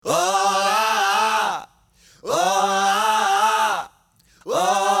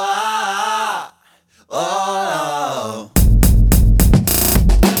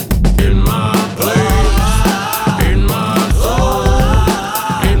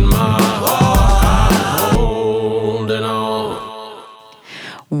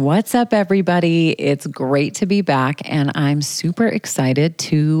What's up, everybody? It's great to be back, and I'm super excited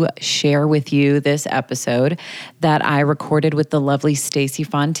to share with you this episode that I recorded with the lovely Stacey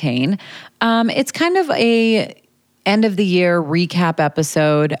Fontaine. It's kind of a end of the year recap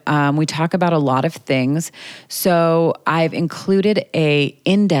episode. We talk about a lot of things. So I've included a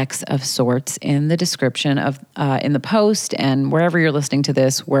index of sorts in the description of in the post, and wherever you're listening to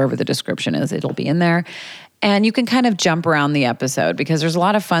this, wherever the description is, it'll be in there. And you can kind of jump around the episode because there's a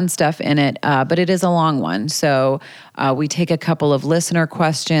lot of fun stuff in it, but it is a long one. So we take a couple of listener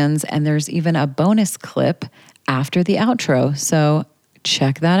questions, and there's even a bonus clip after the outro. So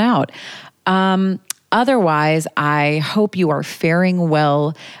check that out. Otherwise, I hope you are faring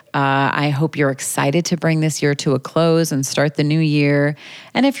well. I hope you're excited to bring this year to a close and start the new year.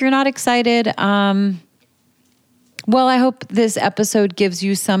 And if you're not excited, well, I hope this episode gives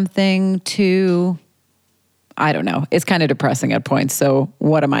you something to... I don't know. It's kind of depressing at points. So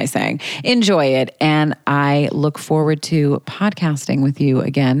what am I saying? Enjoy it. And I look forward to podcasting with you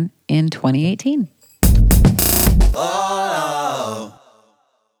again in 2018. Oh.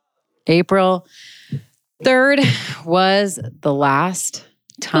 April 3rd was the last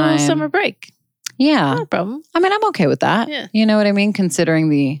time. Summer break. Yeah. No problem. I mean, I'm okay with that. Yeah. You know what I mean? Considering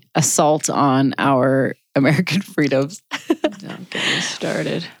the assault on our American freedoms. Don't get me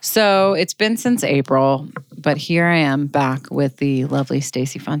started. So it's been since April, but here I am back with the lovely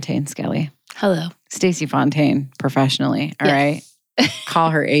Stacey Fontaine Skelly. Hello. Stacey Fontaine, professionally, all right? Call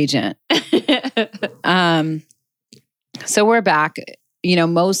her agent. So we're back, you know,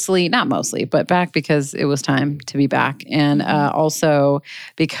 not mostly, but back because it was time to be back. And also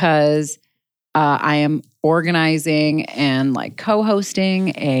because I am organizing and like co-hosting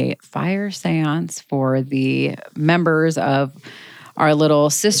a fire seance for the members of our little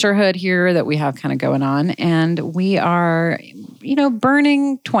sisterhood here that we have kind of going on. And we are, you know,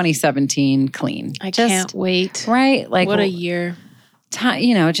 burning 2017 clean. I can't wait. Right? Like, what a year.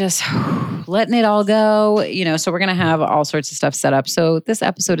 You know, just letting it all go, you know, so we're going to have all sorts of stuff set up. So this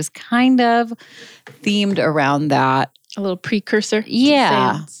episode is kind of themed around that. A little precursor.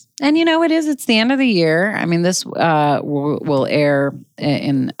 Yeah. And you know, it's the end of the year. I mean, this will air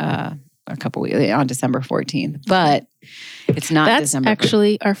in a couple weeks on December 14th, but it's not That's December. That's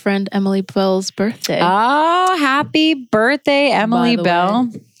actually our friend Emily Bell's birthday. Oh, happy birthday, Emily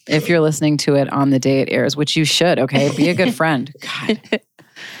Bell. If you're listening to it on the day it airs, which you should, okay? Be a good friend. God.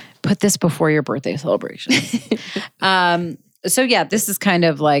 Put this before your birthday celebrations. So yeah, this is kind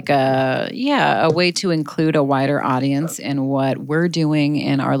of like a way to include a wider audience in what we're doing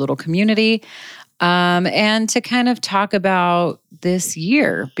in our little community, and to kind of talk about this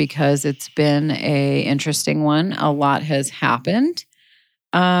year because it's been a interesting one. A lot has happened.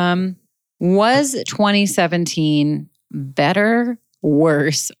 Was 2017 better,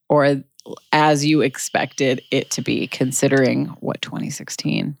 worse, or as you expected it to be, considering what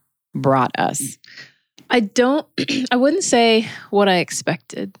 2016 brought us? I wouldn't say what I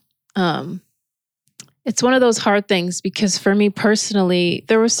expected. It's one of those hard things because for me personally,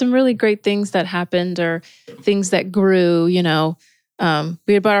 there were some really great things that happened or things that grew, you know.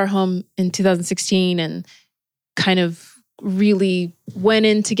 We had bought our home in 2016 and kind of really went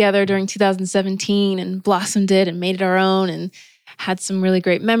in together during 2017 and blossomed it and made it our own and had some really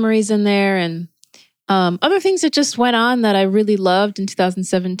great memories in there. And other things that just went on that I really loved in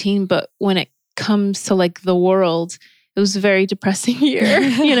 2017, but when it comes to like the world, it was a very depressing year,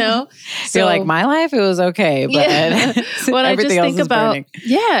 you know? So you're like, my life, it was okay, but when I just think about burning.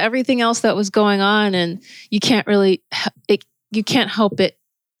 Everything else that was going on, and you can't help it.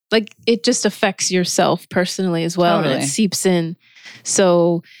 Like it just affects yourself personally as well, Totally. and it seeps in.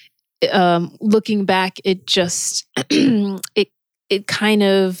 So looking back, it just it kind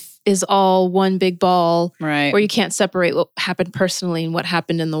of is all one big ball, right? Where you can't separate what happened personally and what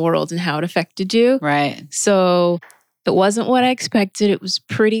happened in the world and how it affected you. Right. So it wasn't what I expected. It was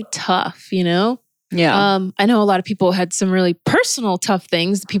pretty tough, you know? Yeah. I know a lot of people had some really personal tough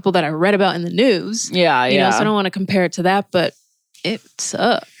things, the people that I read about in the news. Yeah. You know, so I don't want to compare it to that, but it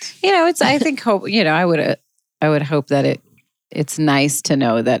sucked. You know, I think I would hope that it's nice to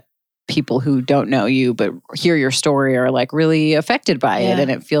know that people who don't know you but hear your story are like really affected by it, and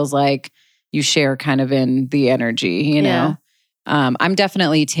it feels like you share kind of in the energy, you know. I'm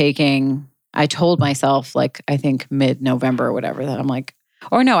definitely I told myself like I think mid-November or whatever that I'm like,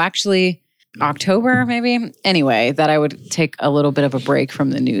 or no, actually October, maybe. Anyway, that I would take a little bit of a break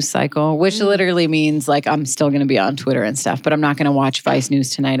from the news cycle, which literally means like I'm still going to be on Twitter and stuff, but I'm not going to watch Vice News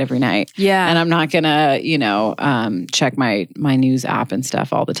Tonight every night. Yeah. And I'm not going to, check my news app and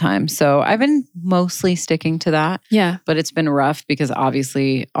stuff all the time. So I've been mostly sticking to that. Yeah. But it's been rough because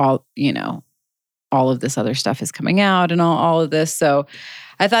obviously all of this other stuff is coming out and all of this. So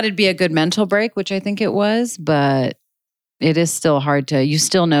I thought it'd be a good mental break, which I think it was, but it is still hard you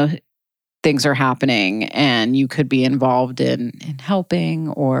still know things are happening and you could be involved in helping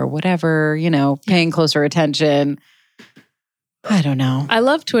or whatever, paying closer attention. I don't know. I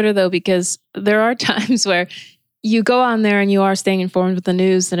love Twitter though, because there are times where you go on there and you are staying informed with the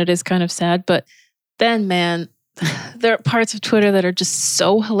news and it is kind of sad. But then, man, there are parts of Twitter that are just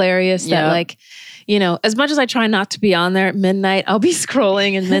so hilarious that like, as much as I try not to be on there at midnight, I'll be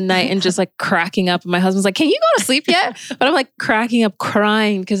scrolling at midnight and just like cracking up. And my husband's like, can you go to sleep yet? But I'm like cracking up,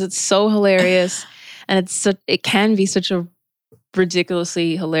 crying because it's so hilarious. And it can be such a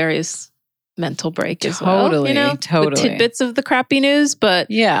ridiculously hilarious mental break as well. Totally. The tidbits of the crappy news, but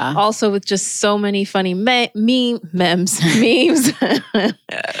also with just so many funny memes. Like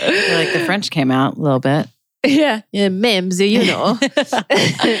the French came out a little bit. Yeah, memes, Yeah,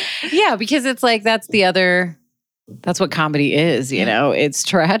 because it's like that's what comedy is, It's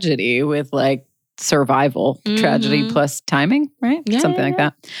tragedy with like survival, tragedy plus timing, right? Something like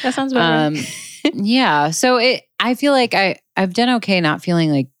that. That sounds about right. Yeah, so I feel like I've done okay not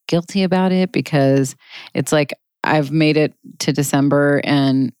feeling like guilty about it because it's like I've made it to December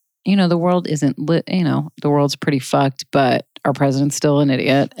and the world isn't lit, the world's pretty fucked, but our president's still an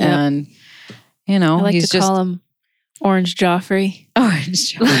idiot and I like to call him Orange Joffrey.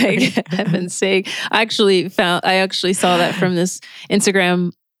 Orange Joffrey. Like I've been saying. I actually saw that from this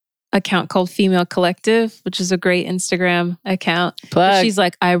Instagram account called Female Collective, which is a great Instagram account. Plug. She's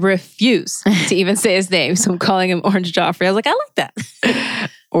like, I refuse to even say his name, so I'm calling him Orange Joffrey. I was like, I like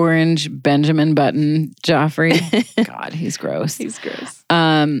that. Orange Benjamin Button Joffrey. God, he's gross. He's gross.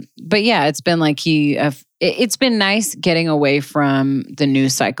 But yeah, it's been like it's been nice getting away from the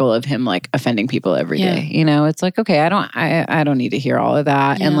news cycle of him like offending people every day. It's like, okay, I don't need to hear all of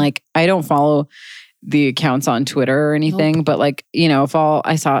that. Yeah. And like, I don't follow the accounts on Twitter or anything, but like, if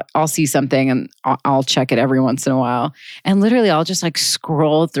I'll see something and I'll check it every once in a while. And literally I'll just like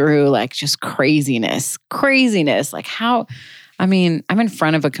scroll through like just craziness. Like I'm in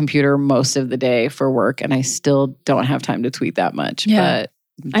front of a computer most of the day for work and I still don't have time to tweet that much. Yeah. But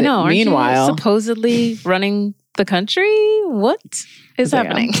I know. Meanwhile, aren't you supposedly running the country? What is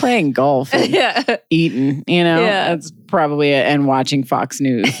happening? I'm playing golf and eating, That's probably it. And watching Fox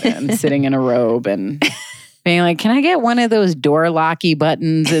News and sitting in a robe and being like, can I get one of those door locky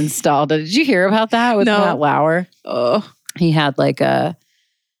buttons installed? Did you hear about that with Matt Lauer? Oh, he had like a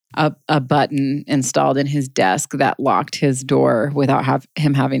button installed in his desk that locked his door without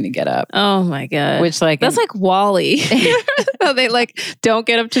him having to get up. Oh my God. Which like that's like Wall-E. They like don't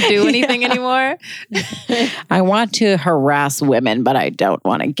get up to do anything anymore. I want to harass women, but I don't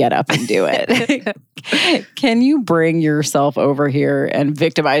want to get up and do it. Can you bring yourself over here and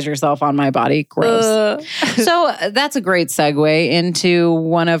victimize yourself on my body? Gross. So that's a great segue into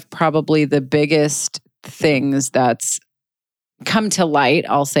one of probably the biggest things that's come to light,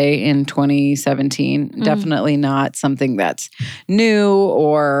 I'll say, in 2017. Definitely not something that's new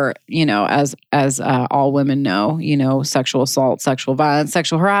or, as all women know, sexual assault, sexual violence,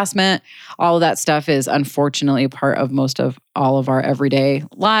 sexual harassment, all of that stuff is unfortunately part of most of all of our everyday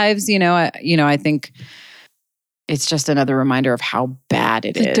lives. I think it's just another reminder of how bad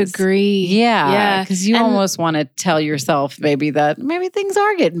it is. The degree. Yeah. Because you almost want to tell yourself maybe things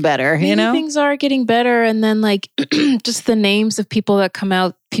are getting better, Things are getting better. And then like just the names of people that come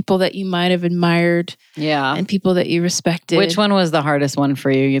out, people that you might have admired. Yeah. And people that you respected. Which one was the hardest one for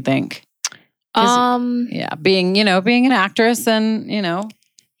you think? Being an actress and,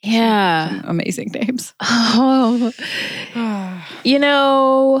 some amazing names. Oh.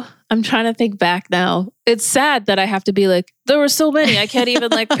 I'm trying to think back now. It's sad that I have to be like, there were so many. I can't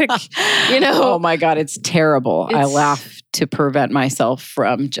even like pick, Oh my God, it's terrible. I laugh to prevent myself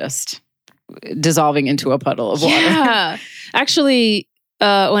from just dissolving into a puddle of water. Yeah. Actually,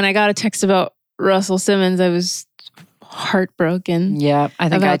 when I got a text about Russell Simmons, I was heartbroken. Yeah, I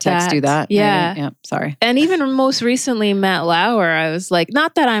think I texted you that. Yeah. Yeah, sorry. And even most recently, Matt Lauer, I was like,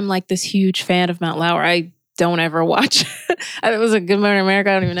 not that I'm like this huge fan of Matt Lauer. I don't ever watch. It was a Good Morning America.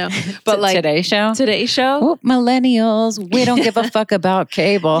 I don't even know. But like Today Show. Oh, millennials, we don't give a fuck about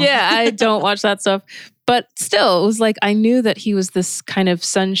cable. Yeah, I don't watch that stuff. But still, it was like I knew that he was this kind of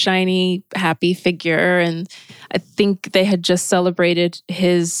sunshiny, happy figure, and I think they had just celebrated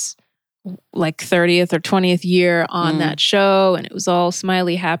his like 30th or 20th year on that show, and it was all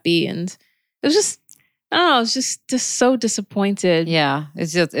smiley happy, and it was just, I don't know, I was just so disappointed. Yeah,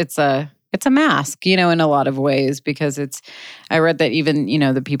 it's a mask, in a lot of ways, because I read that even,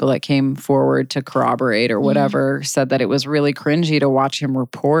 the people that came forward to corroborate or whatever said that it was really cringy to watch him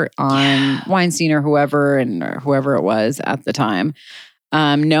report on Weinstein or whoever it was at the time.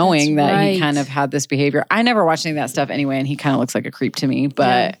 Knowing that he kind of had this behavior. I never watched any of that stuff anyway, and he kind of looks like a creep to me,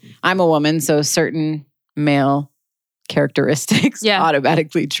 but I'm a woman, so certain male characteristics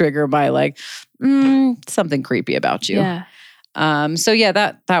automatically trigger my like, something creepy about you. Yeah. So yeah,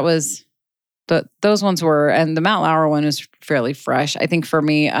 that was, those ones were, and the Matt Lauer one was fairly fresh. I think for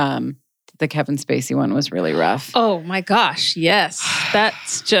me, the Kevin Spacey one was really rough. Oh my gosh, yes.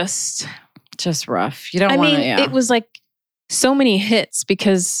 That's just rough. You don't want to, it was like, so many hits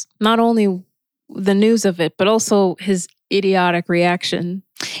because not only the news of it, but also his idiotic reaction.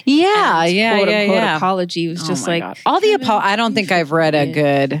 Yeah, quote unquote apology was just like God. All the I don't think I've read a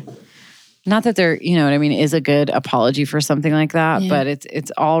good. Not that there, you know what I mean, is a good apology for something like that, but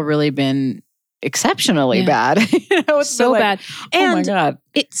it's all really been exceptionally bad. It's so bad. And oh my God,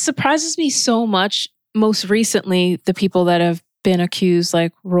 it surprises me so much. Most recently, the people that have been accused,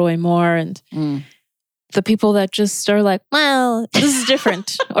 like Roy Moore and. The people that just are like, well, this is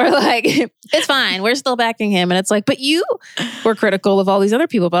different. Or like, it's fine. We're still backing him. And it's like, but you were critical of all these other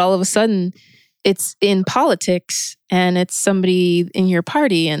people. But all of a sudden, it's in politics and it's somebody in your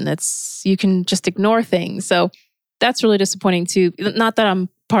party and you can just ignore things. So that's really disappointing too. Not that I'm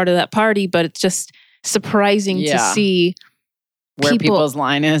part of that party, but it's just surprising to see where people's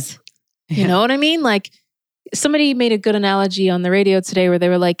line is. You know what I mean? Like, somebody made a good analogy on the radio today where they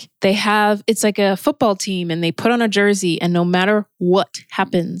were like, it's like a football team and they put on a jersey and no matter what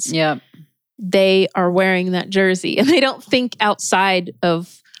happens, they are wearing that jersey and they don't think outside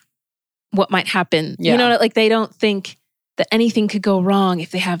of what might happen. You know, like they don't think that anything could go wrong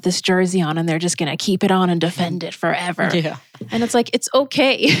if they have this jersey on and they're just going to keep it on and defend it forever. Yeah. And it's like, it's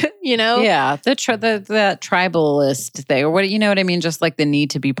okay, you know? Yeah. The tribalist thing, or what, you know what I mean? Just like the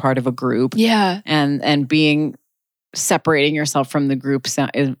need to be part of a group. Yeah. And separating yourself from the group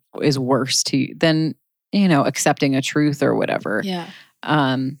is worse than, accepting a truth or whatever. Yeah.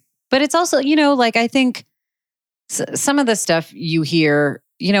 But it's also, like I think some of the stuff you hear,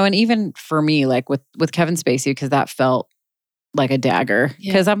 and even for me, like with Kevin Spacey, because that felt like a dagger,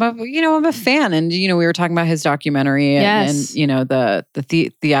 because I'm a fan, and we were talking about his documentary and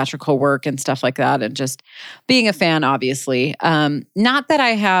the theatrical work and stuff like that, and just being a fan, obviously. Not that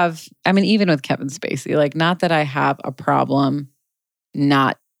I have, even with Kevin Spacey, like not that I have a problem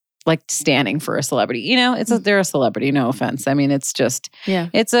not like standing for a celebrity. They're a celebrity, no offense. It's just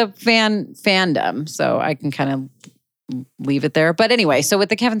it's a fandom, so I can kind of leave it there. But anyway, so with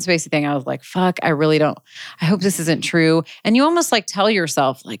the Kevin Spacey thing, I was like, fuck, I hope this isn't true. And you almost like tell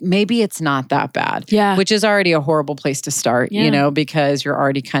yourself, like, maybe it's not that bad. Yeah. Which is already a horrible place to start, because you're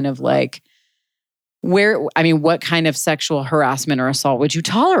already kind of like, what kind of sexual harassment or assault would you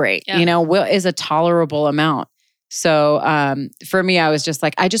tolerate? Yeah. What is a tolerable amount? So for me, I was just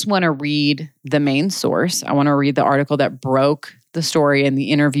like, I just want to read the main source. I want to read the article that broke the story and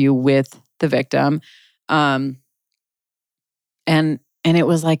the interview with the victim. And it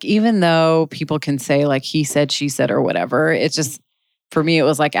was like, even though people can say like he said, she said, or whatever, it's just, for me, it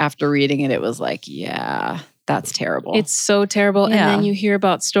was like after reading it, it was like, yeah, that's terrible. It's so terrible. Yeah. And then you hear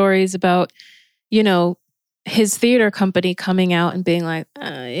about stories about, his theater company coming out and being like,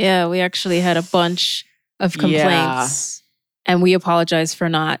 we actually had a bunch of complaints and we apologize for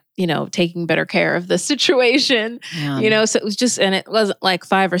not, taking better care of the situation. Yeah. So it was just, and it wasn't like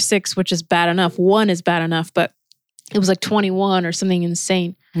 5 or 6, which is bad enough. 1 is bad enough, but it was like 21 or something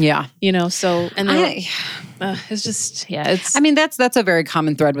insane. Yeah. So, and then it's just, it's. That's a very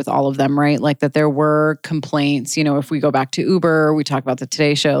common thread with all of them, right? Like that there were complaints, if we go back to Uber, we talk about the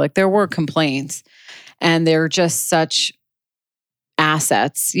Today Show, like there were complaints and they're just such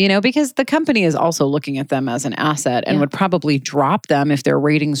assets, because the company is also looking at them as an asset and would probably drop them if their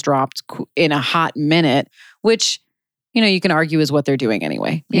ratings dropped in a hot minute, which, you can argue is what they're doing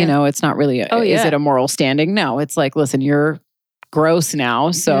anyway. Yeah. It's not really, is it a moral standing? No, it's like, listen, you're gross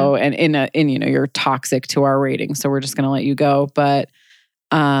now. So, and you're toxic to our ratings. So we're just going to let you go. But,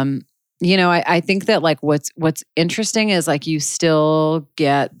 I think that like what's interesting is like, you still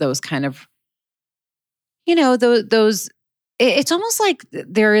get those kind of, those, it's almost like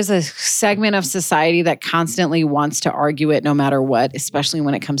there is a segment of society that constantly wants to argue it no matter what, especially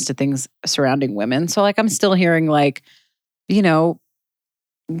when it comes to things surrounding women. So like, I'm still hearing like,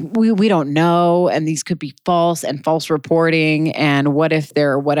 we don't know, and these could be false and false reporting, and what if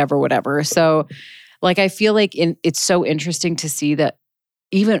they're whatever. So like I feel like it's so interesting to see that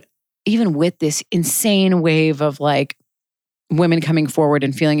even with this insane wave of like women coming forward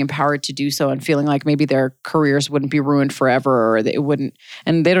and feeling empowered to do so and feeling like maybe their careers wouldn't be ruined forever, or they wouldn't,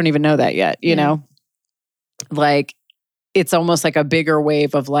 and they don't even know that yet, you know? Like it's almost like a bigger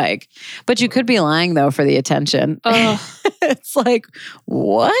wave of like, but you could be lying though for the attention. It's like,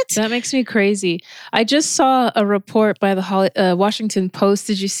 what? That makes me crazy. I just saw a report by the Washington Post.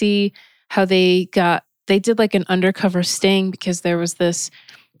 Did you see how they did like an undercover sting because there was this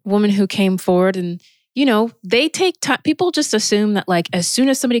woman who came forward, and they take time. People just assume that like as soon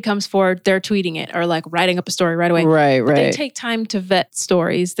as somebody comes forward, they're tweeting it or like writing up a story right away. Right. But they take time to vet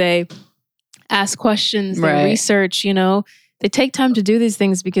stories. They ask questions, they research, they take time to do these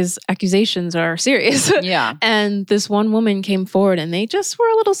things because accusations are serious. Yeah. And this one woman came forward and they just were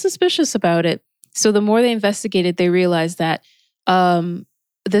a little suspicious about it. So the more they investigated, they realized that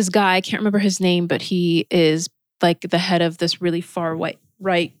this guy, I can't remember his name, but he is like the head of this really far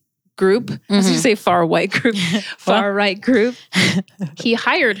right group. Mm-hmm. I was going to say far white group, far right group. He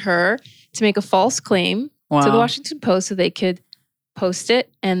hired her to make a false claim to the Washington Post so they could post it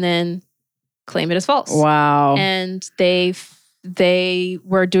and then claim it as false. Wow. And they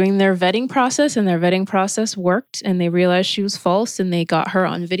were doing their vetting process, and their vetting process worked, and they realized she was false, and they got her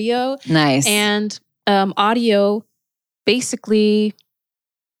on video. Nice. And audio, basically,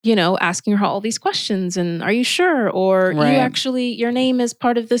 asking her all these questions, and are you sure? Or you actually, your name is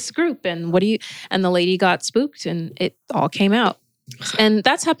part of this group, and and the lady got spooked, and it all came out. And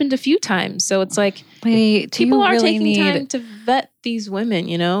that's happened a few times. So it's like, people are really taking time to vet these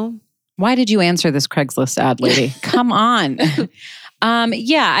women, Why did you answer this Craigslist ad, lady? Come on.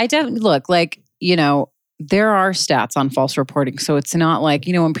 Yeah, I definitely look like, there are stats on false reporting. So it's not like,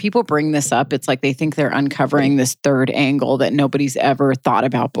 when people bring this up, it's like they think they're uncovering this third angle that nobody's ever thought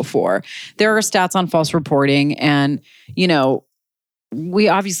about before. There are stats on false reporting, and, we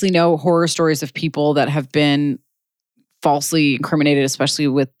obviously know horror stories of people that have been falsely incriminated, especially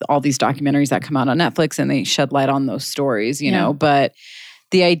with all these documentaries that come out on Netflix, and they shed light on those stories, know, but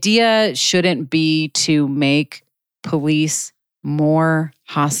the idea shouldn't be to make police more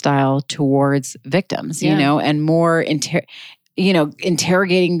hostile towards victims, and more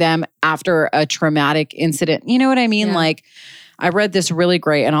interrogating them after a traumatic incident. You know what I mean? Yeah. Like, I read this really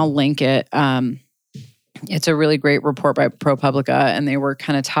great, and I'll link it. It's a really great report by ProPublica, and they were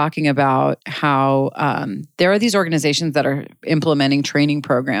kind of talking about how there are these organizations that are implementing training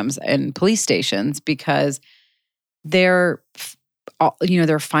programs in police stations because they're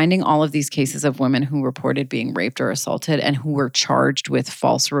finding all of these cases of women who reported being raped or assaulted and who were charged with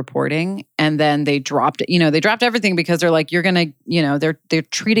false reporting. And then they dropped it. They dropped everything because they're like, you're going to, they're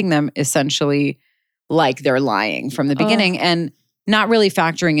treating them essentially like they're lying from the beginning and not really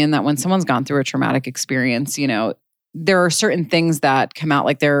factoring in that when someone's gone through a traumatic experience, there are certain things that come out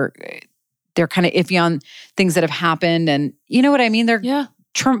like they're kind of iffy on things that have happened. And you know what I mean?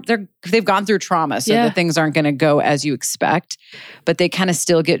 They've gone through trauma, so that things aren't going to go as you expect, but they kind of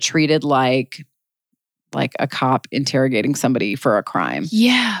still get treated like a cop interrogating somebody for a crime.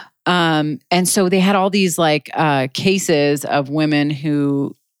 Yeah. And so they had all these cases of women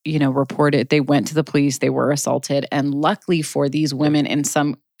who, reported they went to the police, they were assaulted, and luckily for these women, in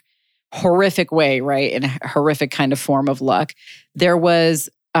some horrific way, right, in a horrific kind of form of luck, there was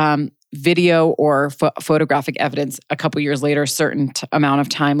video or photographic evidence a couple years later, a certain amount of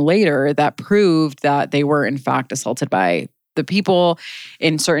time later, that proved that they were in fact assaulted by the people.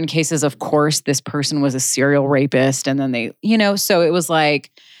 In certain cases, of course, this person was a serial rapist. And then they, so it was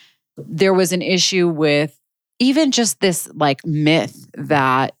like, there was an issue with even just this like myth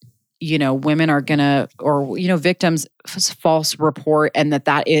that, women are gonna, or, victims false report, and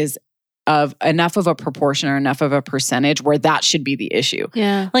that is of enough of a proportion or enough of a percentage where that should be the issue.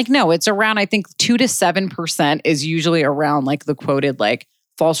 Yeah. Like, no, it's around, I think 2 to 7% is usually around like the quoted like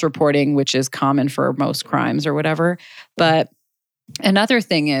false reporting, which is common for most crimes or whatever. But another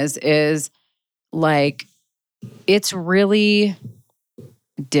thing is like, it's really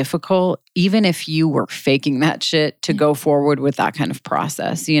difficult, even if you were faking that shit, to go forward with that kind of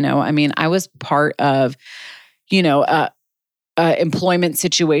process. I mean, I was part of, employment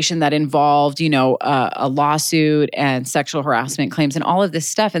situation that involved, a lawsuit and sexual harassment claims and all of this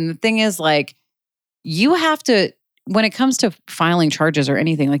stuff. And the thing is, like, you have to, when it comes to filing charges or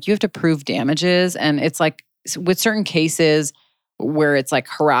anything, like, you have to prove damages. And it's like, with certain cases where it's like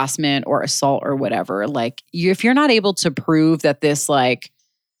harassment or assault or whatever, like, if you're not able to prove that this, like,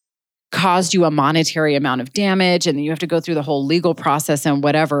 caused you a monetary amount of damage and you have to go through the whole legal process and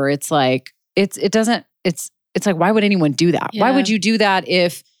whatever. It's like, it's like, why would anyone do that? Yeah. Why would you do that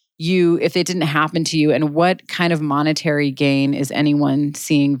if it didn't happen to you? And what kind of monetary gain is anyone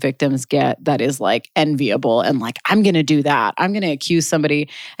seeing victims get that is like enviable and like, I'm going to do that. I'm going to accuse somebody.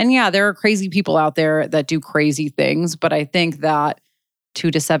 And yeah, there are crazy people out there that do crazy things, but I think that 2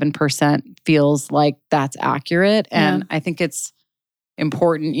 to 7% feels like that's accurate. And I think it's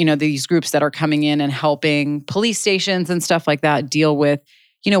important, these groups that are coming in and helping police stations and stuff like that deal with,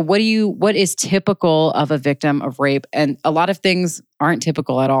 what is typical of a victim of rape? And a lot of things aren't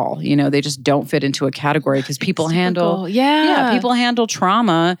typical at all. They just don't fit into a category because people handle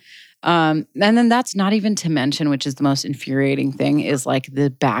trauma. And then that's not even to mention, which is the most infuriating thing, is like the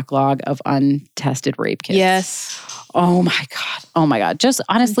backlog of untested rape kits. Yes. Oh my God. Just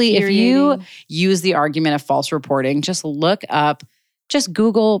honestly, if you use the argument of false reporting, just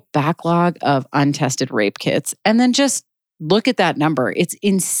Google backlog of untested rape kits and then just look at that number. It's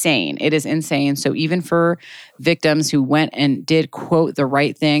insane. It is insane. So even for victims who went and did, quote, the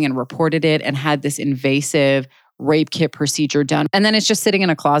right thing and reported it and had this invasive rape kit procedure done, and then it's just sitting in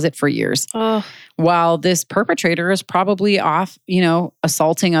a closet for years while this perpetrator is probably off,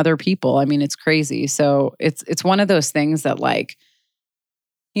 assaulting other people. I mean, it's crazy. So it's one of those things that like,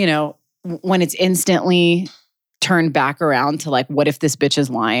 when it's instantly turned back around to like, what if this bitch is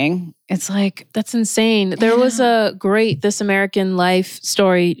lying? It's like, that's insane. There was a great This American Life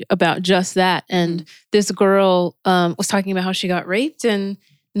story about just that. And this girl was talking about how she got raped and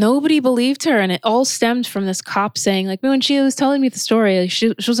nobody believed her. And it all stemmed from this cop saying like, when she was telling me the story, like,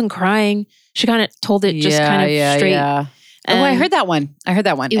 she wasn't crying. She kind of told it just kind of straight. Yeah. I heard that one. And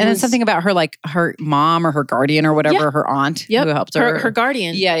then something about her, like her mom or her guardian or whatever, her aunt who helped her. Her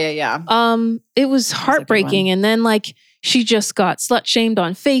guardian. Yeah. It was heartbreaking. And then like she just got slut shamed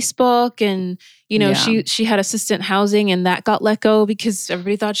on Facebook and, she had assistant housing and that got let go because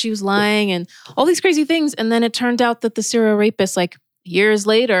everybody thought she was lying and all these crazy things. And then it turned out that the serial rapist, like years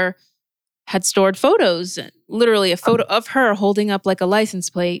later, had stored photos, literally a photo of her holding up like a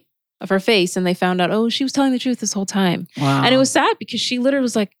license plate of her face, and they found out, she was telling the truth this whole time. Wow. And it was sad because she literally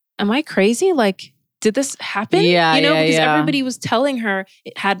was like, am I crazy? Like, did this happen? Yeah, because everybody was telling her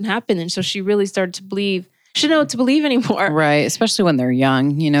it hadn't happened. And so she really started to believe, she didn't know what to believe anymore. Right, especially when they're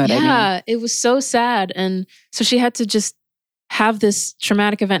young, you know what I mean? Yeah, it was so sad. And so she had to just have this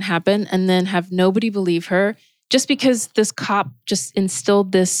traumatic event happen and then have nobody believe her just because this cop just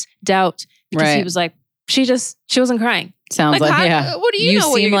instilled this doubt because he was like, she wasn't crying. Sounds like what do you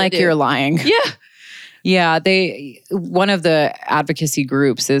know? You seem like you're lying. Yeah. Yeah. One of the advocacy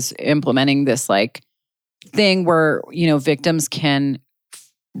groups is implementing this like thing where, victims can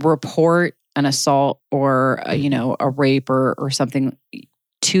report an assault or, a rape or something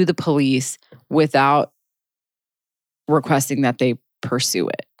to the police without requesting that they pursue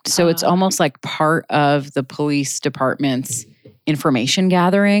it. So it's almost like part of the police department's information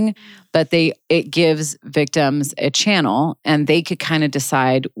gathering, but it gives victims a channel and they could kind of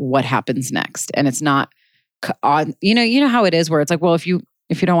decide what happens next. And it's not, you know how it is where it's like, well, if you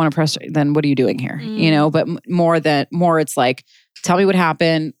don't want to press, then what are you doing here? But more it's like, tell me what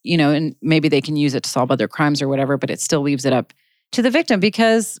happened, and maybe they can use it to solve other crimes or whatever, but it still leaves it up to the victim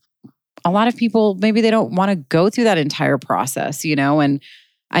because a lot of people, maybe they don't want to go through that entire process, and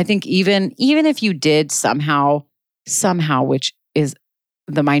I think even if you did somehow, which is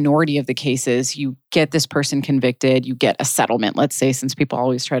the minority of the cases, you get this person convicted, you get a settlement, let's say, since people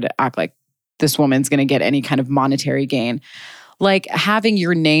always try to act like this woman's going to get any kind of monetary gain. Like having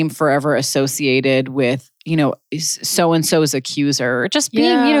your name forever associated with, so-and-so's accuser, or just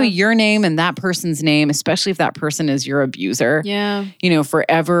being, your name and that person's name, especially if that person is your abuser,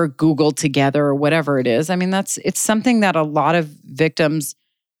 forever Googled together or whatever it is. I mean, it's something that a lot of victims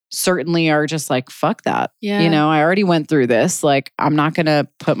certainly are just like, fuck that. Yeah. I already went through this. Like, I'm not going to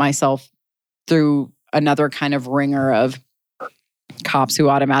put myself through another kind of ringer of cops who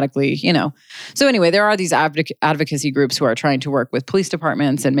automatically, So anyway, there are these advocacy groups who are trying to work with police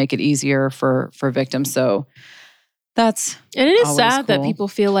departments and make it easier for victims. So that's and it is sad cool. that people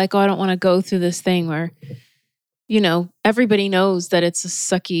feel like, I don't want to go through this thing where, everybody knows that it's a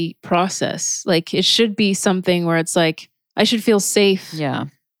sucky process. Like it should be something where it's like, I should feel safe. Yeah.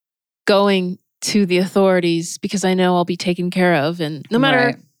 Going to the authorities because I know I'll be taken care of. And no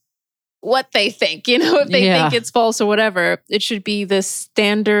matter what they think, if they think it's false or whatever, it should be this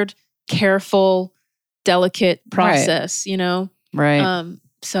standard, careful, delicate process, Right.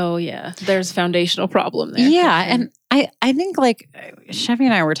 So yeah, there's a foundational problem there. Yeah. And I think like Chevy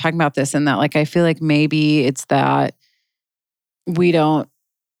and I were talking about this and that like, I feel like maybe it's that we don't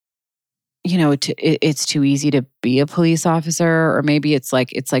it's too easy to be a police officer, or maybe it's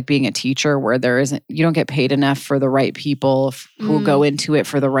like being a teacher where you don't get paid enough for the right people who will go into it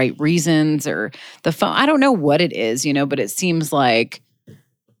for the right reasons, or the phone. I don't know what it is, but it seems like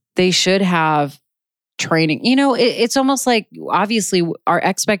they should have training. It's almost like, obviously our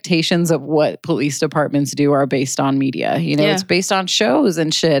expectations of what police departments do are based on media. It's based on shows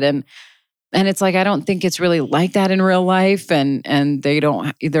and shit, and it's like, I don't think it's really like that in real life. And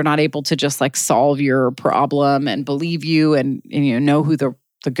they're not able to just like solve your problem and believe you and know who the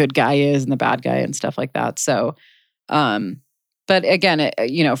good guy is and the bad guy and stuff like that. So, but again,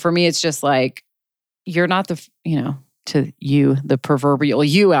 for me, it's just like, you're not to you, the proverbial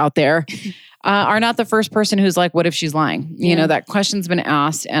you out there, are not the first person who's like, what if she's lying? That question's been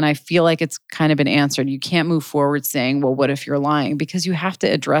asked, and I feel like it's kind of been answered. You can't move forward saying, well, what if you're lying? Because you have to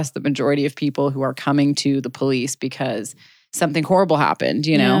address the majority of people who are coming to the police because something horrible happened,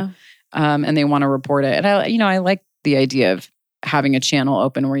 and they want to report it. And I like the idea of having a channel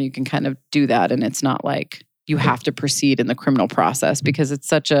open where you can kind of do that, and it's not like you have to proceed in the criminal process, because it's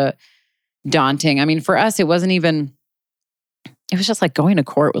such a daunting. I mean, for us, it wasn't even. It was just like going to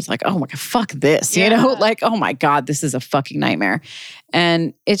court was like, oh my God, fuck this, like, oh my God, this is a fucking nightmare.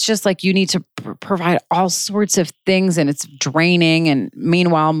 And it's just like, you need to provide all sorts of things, and it's draining. And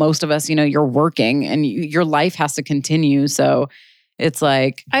meanwhile, most of us, you're working and your life has to continue. So it's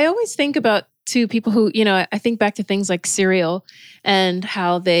like. I always think about too, people who, I think back to things like Serial and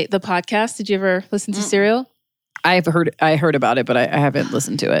how the podcast. Did you ever listen to Serial? I heard about it, but I haven't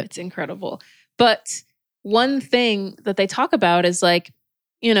listened to it. It's incredible. But one thing that they talk about is like,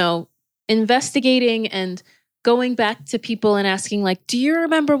 investigating and going back to people and asking like, do you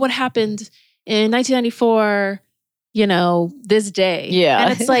remember what happened in 1994, this day? Yeah.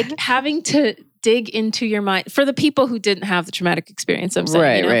 And it's like having to dig into your mind for the people who didn't have the traumatic experience. I'm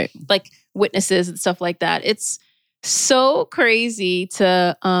saying, right. Like witnesses and stuff like that. It's so crazy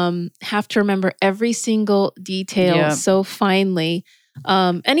to have to remember every single detail so finely.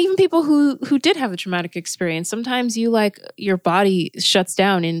 And even people who did have a traumatic experience, sometimes your body shuts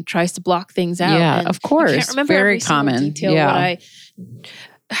down and tries to block things out. Yeah, of course. You can't remember very every single common. Detail,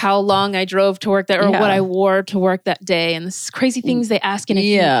 how long I drove to work that, or what I wore to work that day, and this crazy things they ask. And if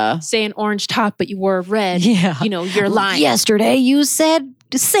you say an orange top but you wore red, you're lying. Yesterday you said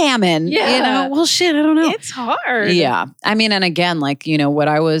salmon. Well, shit, I don't know. It's hard. Yeah, I mean, and again, like what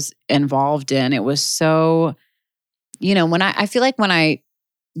I was involved in, it was so. When I feel like when I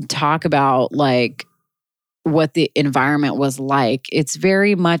talk about like what the environment was like, it's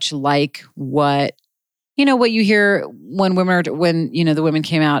very much like what you hear when the women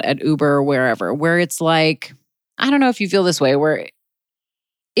came out at Uber or wherever, where it's like, I don't know if you feel this way, where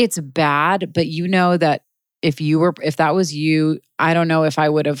it's bad, but that if that was you, I don't know if I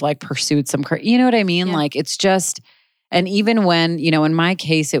would have like pursued some, you know what I mean? Yeah. Like, it's just, and even when, in my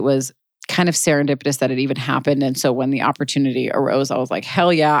case, it was kind of serendipitous that it even happened. And so when the opportunity arose, I was like,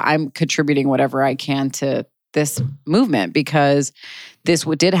 hell yeah, I'm contributing whatever I can to this movement, because this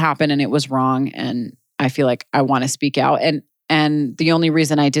did happen and it was wrong. And I feel like I want to speak out. And the only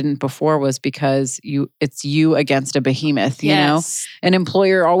reason I didn't before was because it's you against a behemoth, Yes. An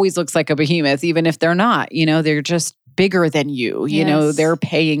employer always looks like a behemoth, even if they're not, they're just bigger than you, they're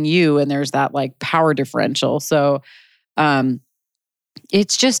paying you, and there's that like power differential. So,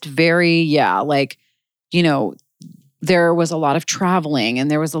 it's just very, there was a lot of traveling,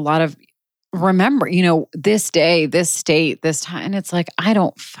 and there was a lot of this day, this state, this time. And it's like, I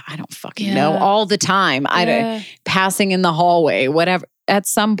don't fucking know all the time. I don't, passing in the hallway, whatever, at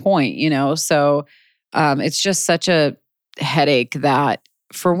some point, so it's just such a headache that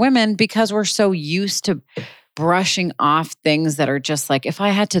for women, because we're so used to brushing off things that are just like, if I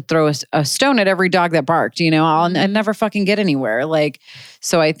had to throw a stone at every dog that barked, I'd never fucking get anywhere. Like,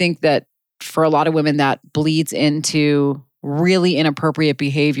 so I think that for a lot of women, that bleeds into really inappropriate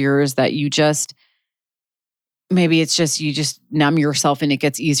behaviors that you just numb yourself, and it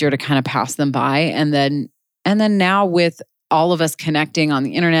gets easier to kind of pass them by. And then now with all of us connecting on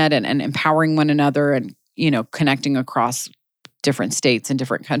the internet and empowering one another, and, connecting across different states and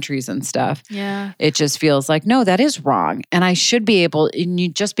different countries and stuff. Yeah. It just feels like, no, that is wrong. And I should be able,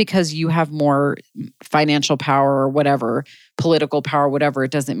 just because you have more financial power or whatever, political power, whatever, it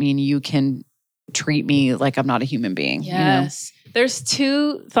doesn't mean you can treat me like I'm not a human being. Yes. There's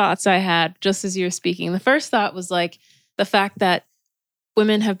two thoughts I had just as you were speaking. The first thought was like the fact that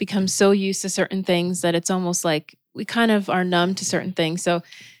women have become so used to certain things that it's almost like we kind of are numb to certain things. So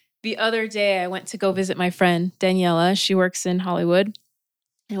the other day, I went to go visit my friend, Daniela. She works in Hollywood.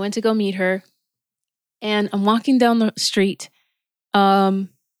 I went to go meet her. And I'm walking down the street. And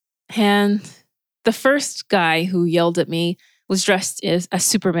And the first guy who yelled at me was dressed as a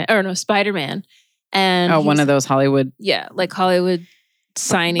Spider-Man. And one of those Hollywood. Yeah, like Hollywood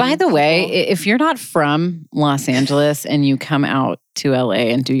signing. By the way, if you're not from Los Angeles and you come out to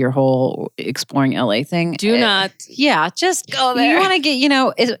LA and do your whole exploring LA thing, do not. Yeah, just go there. You want to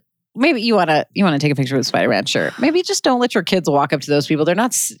get, maybe you want to take a picture with Spider-Man, sure. Maybe just don't let your kids walk up to those people. They're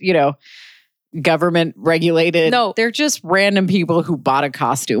not, government regulated. No. They're just random people who bought a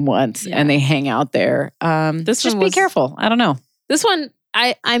costume once and they hang out there. Just be careful. I don't know. This one,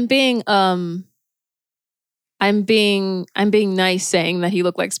 I'm being nice saying that he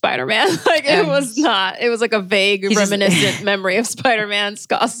looked like Spider-Man. Like it was not. It was like a vague, reminiscent memory of Spider-Man's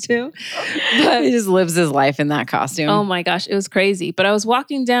costume. But he just lives his life in that costume. Oh my gosh, it was crazy. But I was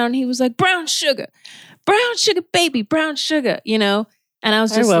walking down, he was like, brown sugar, baby, brown sugar, And I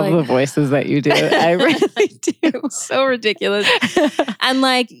was just I love the voices that you do. I really do. It was so ridiculous. And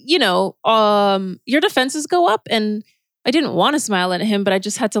your defenses go up. And I didn't want to smile at him, but I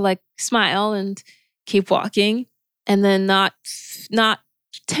just had to smile and keep walking. And then not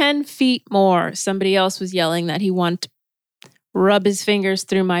 10 feet more, somebody else was yelling that he wanted to rub his fingers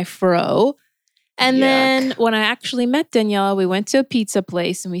through my fro. And then when I actually met Daniela, we went to a pizza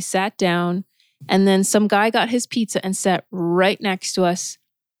place and we sat down. And then some guy got his pizza and sat right next to us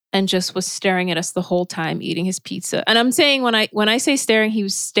and just was staring at us the whole time eating his pizza. And I'm saying when I say staring, he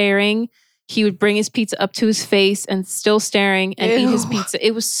was staring. He would bring his pizza up to his face and still staring and eat his pizza.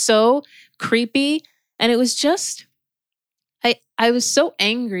 It was so creepy. And it was just, I was so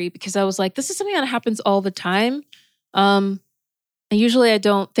angry because I was like, this is something that happens all the time. And usually I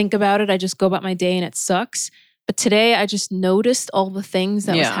don't think about it. I just go about my day and it sucks. But today I just noticed all the things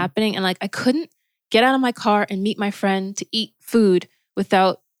that was happening. And I couldn't get out of my car and meet my friend to eat food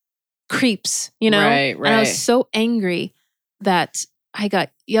without creeps, Right. And I was so angry that I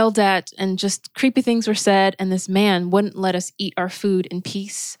got yelled at and just creepy things were said. And this man wouldn't let us eat our food in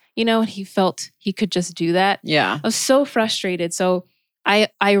peace, and he felt he could just do that. Yeah. I was so frustrated. So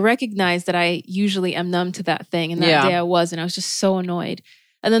I recognized that I usually am numb to that thing. And that day I was, and I was just so annoyed.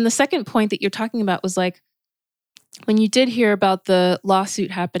 And then the second point that you're talking about was when you did hear about the lawsuit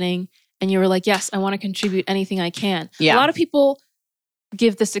happening and you were like, yes, I want to contribute anything I can. Yeah. A lot of people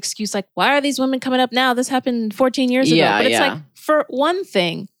give this excuse why are these women coming up now? This happened 14 years ago. But it's for one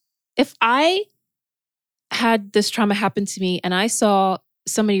thing, if I had this trauma happen to me and I saw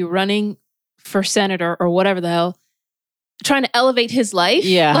somebody running for senator or whatever the hell, trying to elevate his life.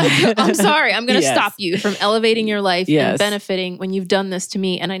 Yeah. I'm sorry. I'm going to stop you from elevating your life and Yes. benefiting when you've done this to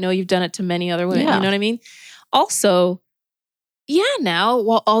me. And I know you've done it to many other women. Yeah. You know what I mean? Also, now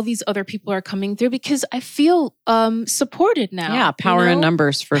while all these other people are coming through, because I feel supported now. Yeah, power in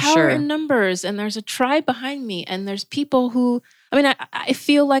numbers for sure. Power in numbers. And there's a tribe behind me. And there's people who, I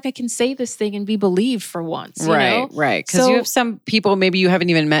feel like I can say this thing and be believed for once. Right. Because you have some people maybe you haven't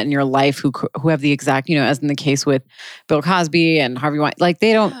even met in your life who have the exact, as in the case with Bill Cosby and Harvey Weinstein,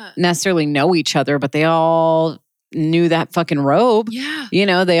 they don't necessarily know each other, but they all knew that fucking robe.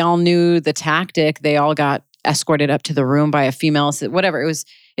 Yeah. They all knew the tactic. They all got escorted up to the room by a female, whatever.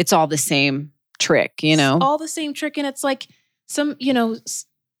 It's all the same trick, It's all the same trick. And it's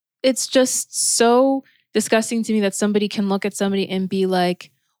it's just so disgusting to me that somebody can look at somebody and be like,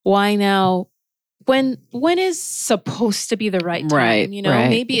 why now? When is supposed to be the right time? Right, right.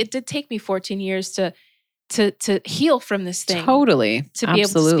 Maybe it did take me 14 years to heal from this thing. Totally. To be able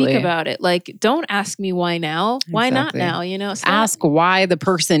to speak about it. Don't ask me why now. Why not now? Ask why the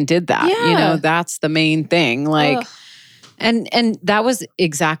person did that. Yeah. That's the main thing. And that was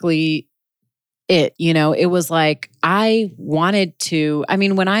exactly it. It was I wanted to,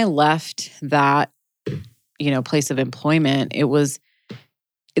 when I left that, place of employment,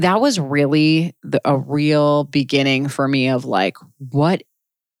 that was really a real beginning for me of what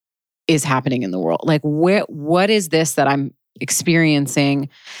is happening in the world? What is this that I'm experiencing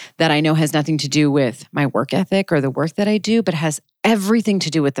that I know has nothing to do with my work ethic or the work that I do, but has everything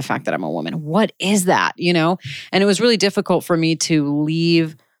to do with the fact that I'm a woman? What is that? And it was really difficult for me to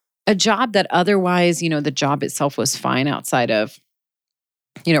leave a job that otherwise, the job itself was fine outside of,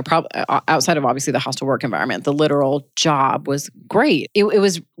 outside of obviously the hostile work environment. The literal job was great. It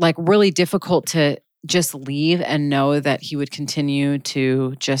was really difficult to just leave and know that he would continue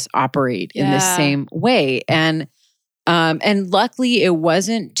to just operate in the same way. And luckily it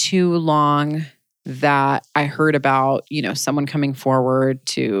wasn't too long that I heard about, someone coming forward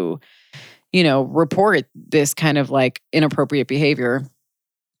to, report this kind of inappropriate behavior.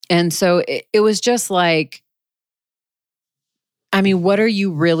 And so it was just I mean, what are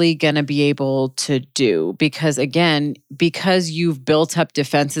you really going to be able to do? Because again, because you've built up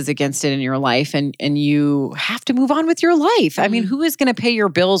defenses against it in your life and you have to move on with your life. I mean, who is going to pay your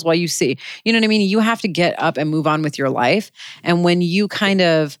bills while you see, you know what I mean? You have to get up and move on with your life. And when you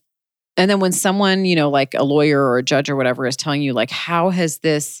and then when someone, like a lawyer or a judge or whatever is telling you like, how has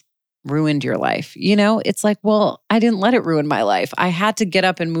this ruined your life? It's like, well, I didn't let it ruin my life. I had to get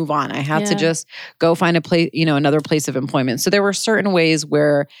up and move on. I had to just go find a place, another place of employment. So there were certain ways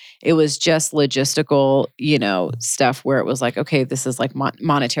where it was just logistical, stuff where it was like, okay, this is like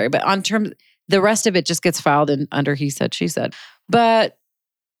monetary. But on terms, the rest of it just gets filed in under he said, she said. But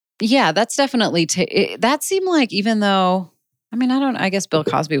yeah, that's definitely, that seemed like, even though, I mean, I guess Bill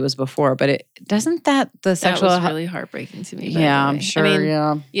Cosby was before, but doesn't the sexual... That was really heartbreaking to me. Yeah, I'm sure,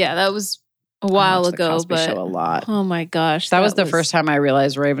 Yeah, that was a while ago, the Cosby but... Show a lot. Oh my gosh. That was the first time I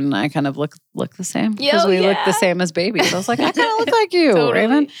realized Raven and I kind of look the same. Because we look the same as babies. I was like, I kind of look like you, totally.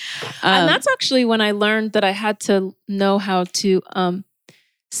 Raven. And that's actually when I learned that I had to know how to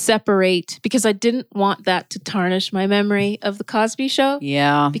separate, because I didn't want that to tarnish my memory of the Cosby Show.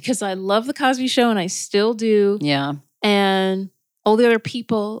 Yeah. Because I love the Cosby Show and I still do. Yeah. And all the other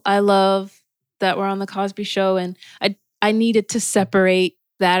people I love that were on the Cosby Show. And I needed to separate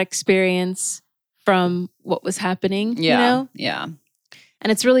that experience from what was happening, Yeah. And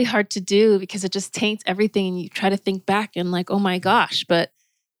it's really hard to do because it just taints everything. And you try to think back and like, oh my gosh, but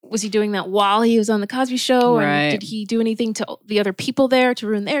was he doing that while he was on the Cosby Show? Right. And did he do anything to the other people there to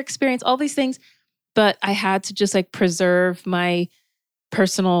ruin their experience? All these things. But I had to just like preserve my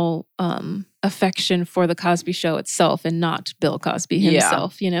personal affection for the Cosby Show itself and not Bill Cosby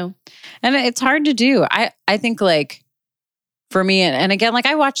himself, And it's hard to do. I think like for me, and again, like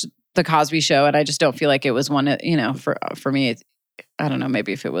I watched the Cosby Show and I just don't feel like it was one, for me, I don't know,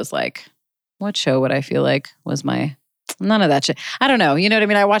 maybe if it was like, what show would I feel like was none of that shit. I don't know. You know what I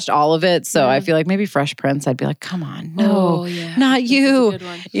mean? I watched all of it. So I feel like maybe Fresh Prince, I'd be like, come on, no, not you,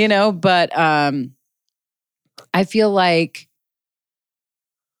 but I feel like,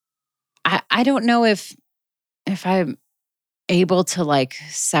 I don't know if I'm able to like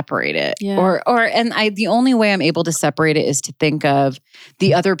separate it the only way I'm able to separate it is to think of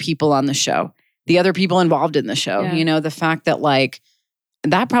the other people on the show, the other people involved in the show, the fact that like,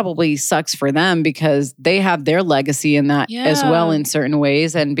 that probably sucks for them because they have their legacy in that as well in certain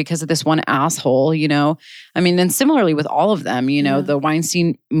ways. And because of this one asshole, I mean, and similarly with all of them, the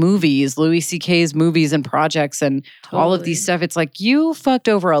Weinstein movies, Louis C.K.'s movies and projects and all of these stuff. It's like you fucked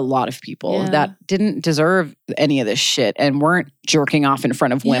over a lot of people that didn't deserve any of this shit and weren't jerking off in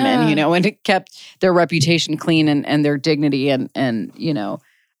front of women, and it kept their reputation clean and their dignity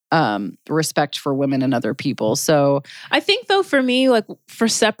and respect for women and other people. So I think though, for me, like for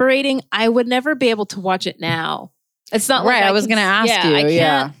separating, I would never be able to watch it now. It's not right. Like I was going to ask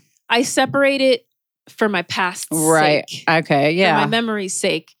you. I separate it for my past's sake. Okay. Yeah. For my memory's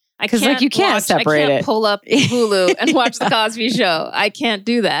sake. Because like you can't separate it. I can't pull up Hulu and watch the Cosby Show. I can't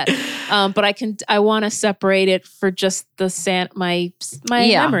do that. But I want to separate it for just my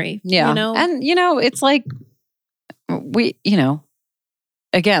memory. Yeah. And it's like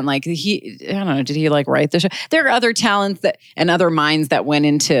again, like I don't know, did he like write the show? There are other talents and other minds that went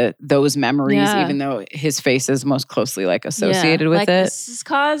into those memories, even though his face is most closely like associated with like it. Mrs.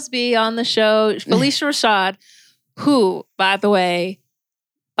 Cosby on the show, Felicia Rashad, who, by the way,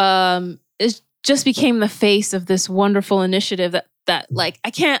 just became the face of this wonderful initiative that like,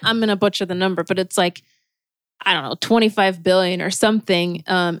 I'm going to butcher the number, but it's like, I don't know, 25 billion or something.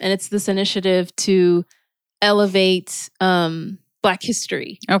 And it's this initiative to elevate, Black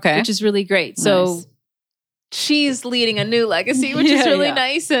history. Okay. Which is really great. Nice. So she's leading a new legacy, which is really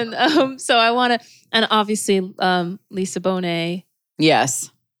nice. And so I want to, and obviously Lisa Bonet.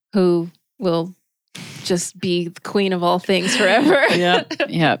 Yes. Who will just be the queen of all things forever. Yep.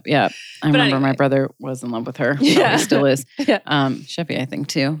 I remember my brother was in love with her. Probably still is. Sheppy, I think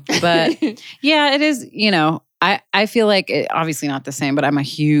too. But yeah, it is, I feel like obviously not the same, but I'm a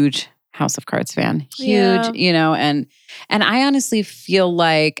huge House of Cards fan. Huge, and I honestly feel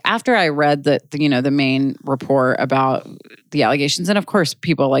like after I read the main report about the allegations, and of course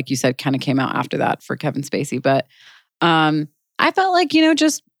people, like you said, kind of came out after that for Kevin Spacey, but I felt like,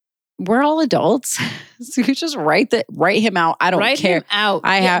 just we're all adults. So you just write him out. I don't care. Write him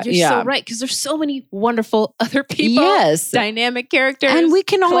out. You're so right. Because there's so many wonderful other people. Yes. Dynamic characters. And we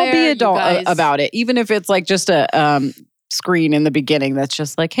can all be adult about it. Even if it's like just a screen in the beginning that's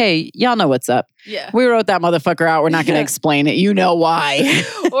just like, hey, y'all know what's up. Yeah. We wrote that motherfucker out. We're not going to explain it. You know why.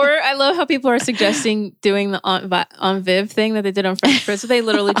 Or I love how people are suggesting doing the Aunt Viv thing that they did on Fresh Prince. So they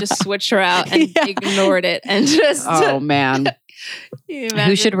literally just switched her out and ignored it and just... Oh, man.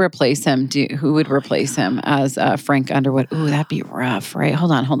 Who should replace him? Who would replace him as Frank Underwood? Ooh, that'd be rough, right?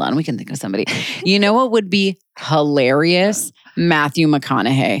 Hold on. We can think of somebody. You know what would be hilarious? Matthew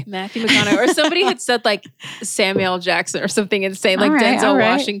McConaughey. Or somebody had said like Samuel Jackson or something insane, like Denzel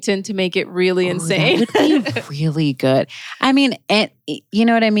Washington to make it really insane. That would be really good. I mean, and you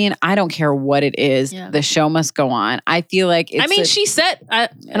know what I mean? I don't care what it is. Yeah. The show must go on. I feel like she said, I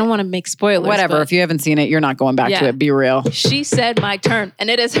don't want to make spoilers. Whatever. If you haven't seen it, you're not going back to it. Be real. She said my turn, and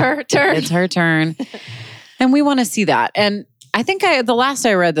it is her turn. It's her turn. And we want to see that. And I think the last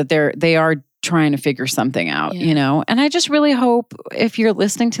I read that they are trying to figure something out, you know? And I just really hope if you're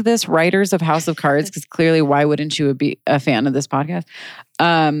listening to this, writers of House of Cards, because clearly why wouldn't you be a fan of this podcast?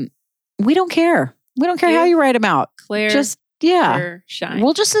 We don't care. We don't care how you write them out. Shine.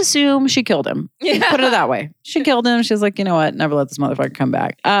 We'll just assume she killed him. Yeah. Put it that way. She killed him. She's like, you know what? Never let this motherfucker come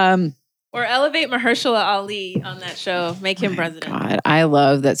back. Or elevate Mahershala Ali on that show. Make him president. God, I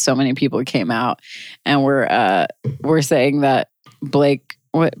love that so many people came out and we're saying that Blake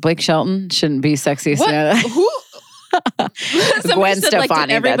Shelton shouldn't be sexiest. Who? Gwen said, Stefani. Like,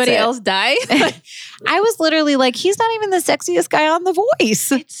 did everybody else die? I was literally like, he's not even the sexiest guy on The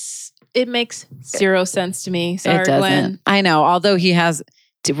Voice. It makes zero sense to me. Sorry, it doesn't. Gwen. I know. Although he has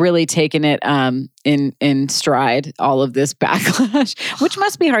really taken it in stride, all of this backlash, which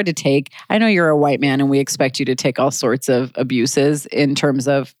must be hard to take. I know you're a white man and we expect you to take all sorts of abuses in terms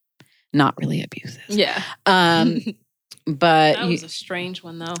of not really abuses. Yeah. But that was a strange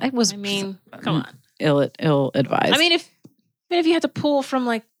one, though. It was. I mean, come on, ill advised. I mean, if you had to pull from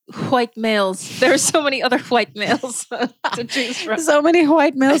like white males, there are so many other white males to choose from. So many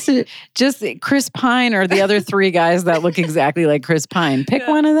white males. Just Chris Pine or the other three guys that look exactly like Chris Pine. Pick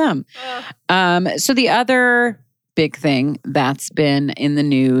one of them. So the other big thing that's been in the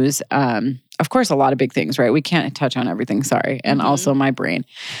news, of course, a lot of big things, right? We can't touch on everything. Sorry, and also my brain.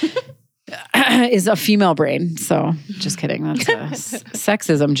 Is a female brain. So just kidding. That's a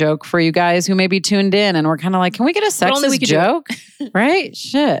sexism joke for you guys who may be tuned in and we're kind of like, can we get a sexist joke? Right?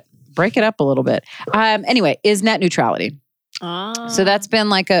 Shit. Break it up a little bit. Anyway, is net neutrality. So that's been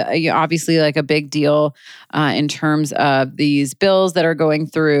like obviously like a big deal in terms of these bills that are going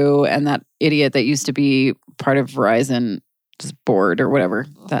through and that idiot that used to be part of Verizon board or whatever,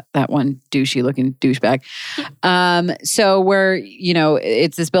 that one douchey looking douchebag. So where,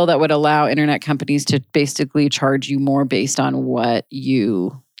 it's this bill that would allow internet companies to basically charge you more based on what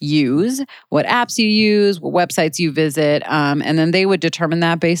you use, what apps you use, what websites you visit. And then they would determine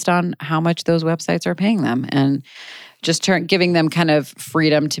that based on how much those websites are paying them and just giving them kind of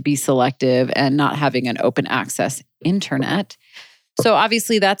freedom to be selective and not having an open access internet. So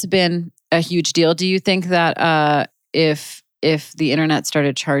obviously that's been a huge deal. Do you think that if the internet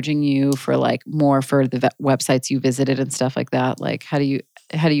started charging you for like more for the websites you visited and stuff like that, like how do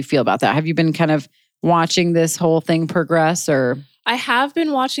you feel about that? Have you been kind of watching this whole thing progress or? I have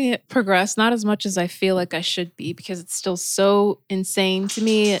been watching it progress, not as much as I feel like I should be because it's still so insane to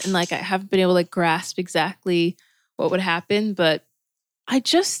me and like I haven't been able to like grasp exactly what would happen, but I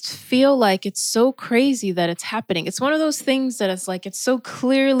just feel like it's so crazy that it's happening. It's one of those things that it's like it's so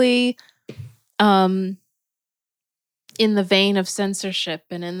clearly in the vein of censorship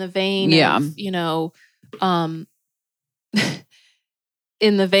and in the vein of,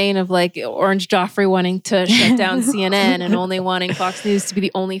 in the vein of like Orange Joffrey wanting to shut down CNN and only wanting Fox News to be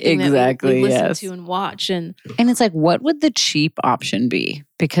the only thing that we listen to and watch. And it's like, what would the cheap option be?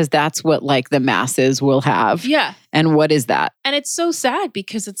 Because that's what like the masses will have. Yeah. And what is that? And it's so sad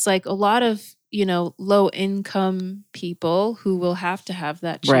because it's like a lot of, low income people who will have to have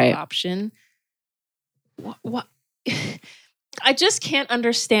that cheap option. What? I just can't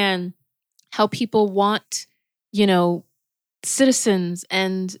understand how people want, citizens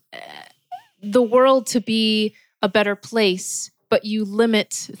and the world to be a better place, but you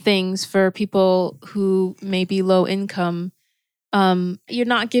limit things for people who may be low income. You're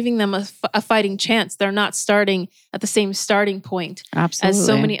not giving them a fighting chance. They're not starting at the same starting point as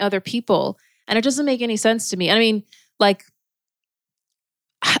so many other people. And it doesn't make any sense to me. I mean, like,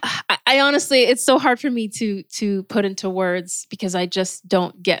 I honestly, it's so hard for me to put into words because I just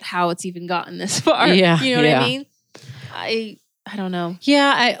don't get how it's even gotten this far. Yeah, you know what I mean? I don't know.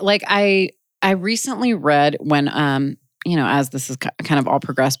 Yeah, I recently read when as this is kind of all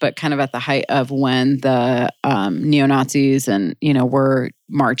progressed, but kind of at the height of when the neo-Nazis and were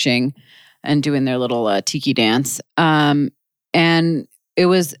marching and doing their little tiki dance, and it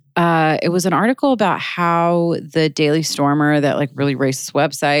was an article about how the Daily Stormer, that like really racist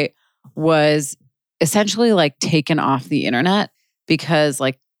website, was essentially like taken off the internet because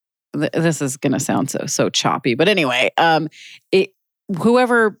like this is going to sound so choppy, but anyway,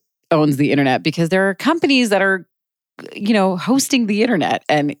 whoever owns the internet, because there are companies that are, hosting the internet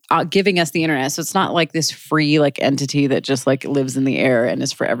and giving us the internet. So it's not like this free entity that just lives in the air and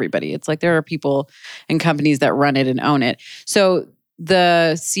is for everybody. It's there are people and companies that run it and own it. So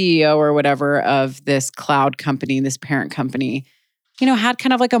the CEO or whatever of this cloud company, this parent company, had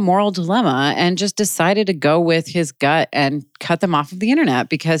kind of a moral dilemma and just decided to go with his gut and cut them off of the internet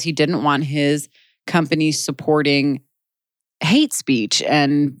because he didn't want his company supporting hate speech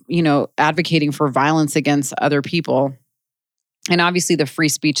and, advocating for violence against other people. And obviously the free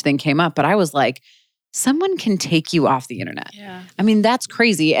speech thing came up, but I was like, someone can take you off the internet. Yeah. I mean, that's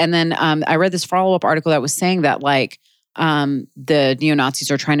crazy. And then I read this follow-up article that was saying that the neo-Nazis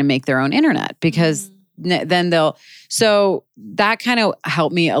are trying to make their own internet because then so that kind of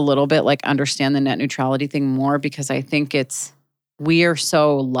helped me a little bit understand the net neutrality thing more, because I think we are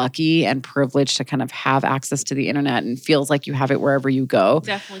so lucky and privileged to kind of have access to the internet, and feels like you have it wherever you go.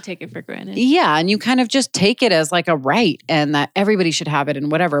 Definitely take it for granted. Yeah. And you kind of just take it as a right and that everybody should have it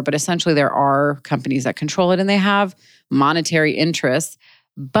and whatever. But essentially there are companies that control it and they have monetary interests.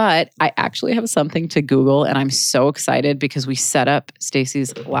 But I actually have something to Google, and I'm so excited because we set up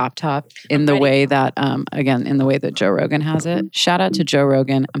Stacey's laptop in the way that, in the way that Joe Rogan has it. Shout out to Joe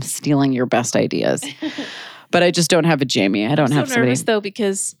Rogan. I'm stealing your best ideas. But I just don't have a Jamie. I don't have somebody. I'm nervous though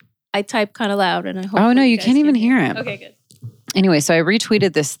because I type kind of loud and I hope. Oh no, you can't even hear him. Okay, good. Anyway, so I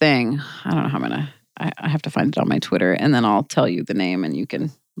retweeted this thing. I don't know how I have to find it on my Twitter, and then I'll tell you the name and you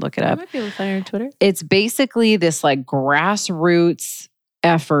can look it up. I might be able to find it on Twitter. It's basically this grassroots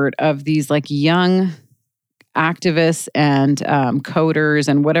effort of these young activists and coders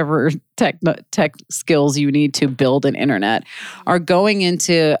and whatever tech skills you need to build an internet are going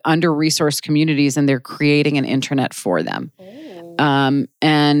into under-resourced communities, and they're creating an intranet for them.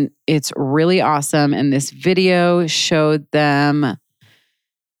 And it's really awesome. And this video showed them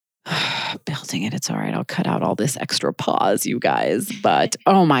building it. It's all right. I'll cut out all this extra pause, you guys. But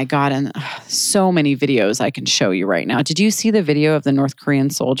oh my God. And so many videos I can show you right now. Did you see the video of the North Korean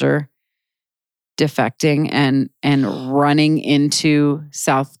soldier defecting and running into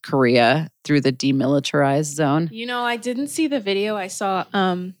South Korea through the demilitarized zone? I didn't see the video. I saw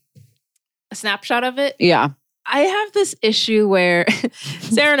a snapshot of it. Yeah. I have this issue where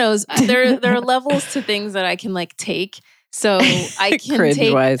Sarah knows there are levels to things that I can take. So I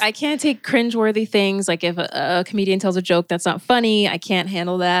can't take cringeworthy things. If a comedian tells a joke that's not funny, I can't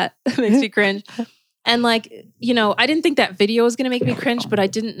handle that. It makes me cringe. And I didn't think that video was going to make me cringe, but I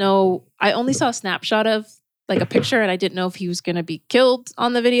didn't know. I only saw a snapshot of a picture, and I didn't know if he was going to be killed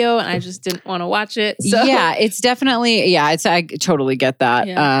on the video, and I just didn't want to watch it. So. Yeah, it's definitely, I totally get that.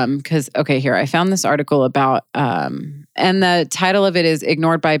 Yeah. Because, here, I found this article about, and the title of it is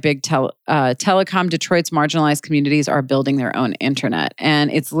Ignored by Big Telecom, Detroit's Marginalized Communities Are Building Their Own Internet. And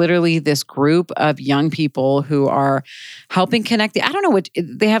it's literally this group of young people who are helping connect I don't know what,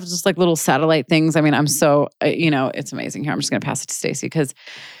 they have just little satellite things. I mean, I'm so, it's amazing here. I'm just going to pass it to Stacey because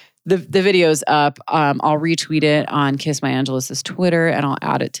the video's up. I'll retweet it on Kiss My Angeles' Twitter, and I'll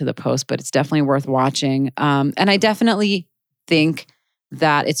add it to the post, but it's definitely worth watching. And I definitely think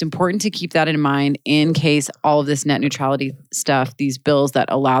that it's important to keep that in mind in case all of this net neutrality stuff, these bills that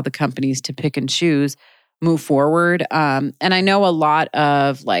allow the companies to pick and choose, move forward. And I know a lot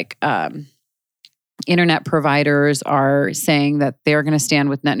of internet providers are saying that they're going to stand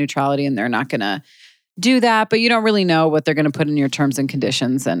with net neutrality and they're not going to do that, but you don't really know what they're going to put in your terms and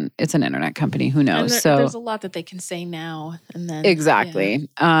conditions, and it's an internet company. Who knows? So there's a lot that they can say now and then. Exactly.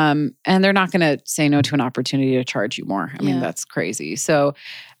 Yeah. And they're not going to say no to an opportunity to charge you more. I mean, that's crazy. So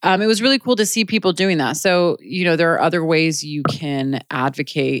it was really cool to see people doing that. So, there are other ways you can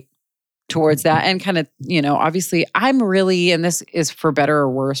advocate towards that, and kind of, obviously I'm really, and this is for better or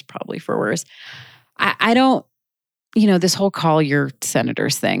worse, probably for worse. I don't, this whole call your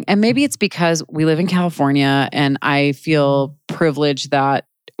senators thing. And maybe it's because we live in California and I feel privileged that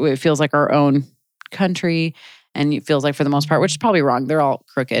it feels like our own country, and it feels like for the most part, which is probably wrong. They're all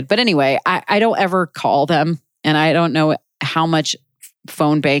crooked. But anyway, I don't ever call them, and I don't know how much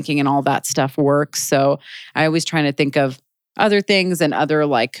phone banking and all that stuff works. So I always try to think of other things and other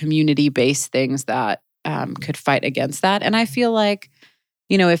community-based things that could fight against that. And I feel like,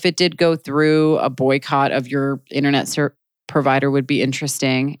 if it did go through, a boycott of your internet provider would be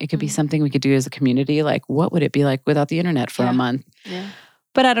interesting. It could be something we could do as a community. What would it be like without the internet for a month? Yeah.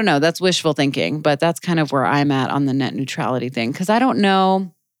 But I don't know. That's wishful thinking. But that's kind of where I'm at on the net neutrality thing. Because I don't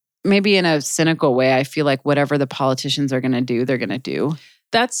know, maybe in a cynical way, I feel like whatever the politicians are going to do, they're going to do.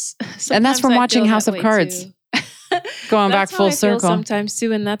 That's from watching House of Cards. going back That's how full I feel circle. sometimes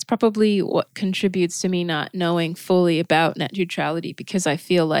too, and that's probably what contributes to me not knowing fully about net neutrality, because I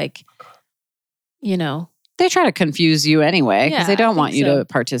feel like, They try to confuse you anyway because they Yeah, I don't want think you so. to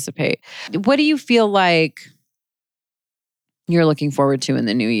participate. What do you feel like you're looking forward to in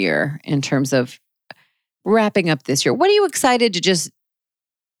the new year in terms of wrapping up this year? What are you excited to just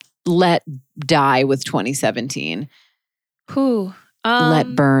let die with 2017? Whew.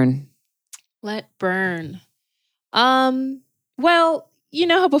 Let burn. Let burn. Well, you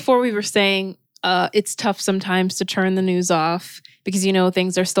know how before we were saying it's tough sometimes to turn the news off because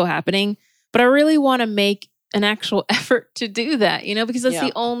things are still happening. But I really want to make an actual effort to do that, because that's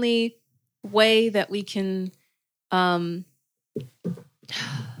the only way that we can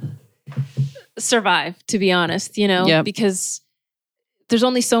survive, to be honest, because there's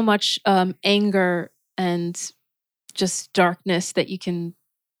only so much anger and just darkness that you can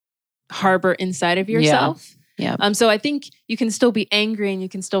harbor inside of yourself. Yeah. So I think you can still be angry and you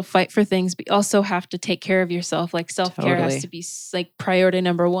can still fight for things, but you also have to take care of yourself. Like self-care has to be like priority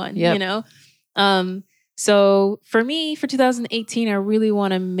number one, So for me, for 2018, I really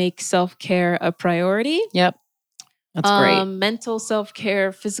want to make self-care a priority. Yep. That's great. Mental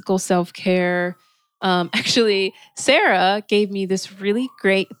self-care, physical self-care. Actually, Sarah gave me this really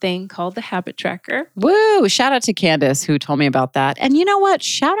great thing called the Habit Tracker. Woo! Shout out to Candace who told me about that. And you know what?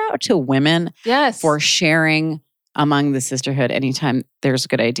 Shout out to women for sharing among the sisterhood anytime there's a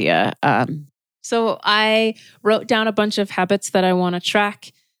good idea. So I wrote down a bunch of habits that I want to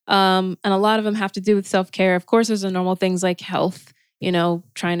track. And a lot of them have to do with self-care. Of course, there's the normal things like health,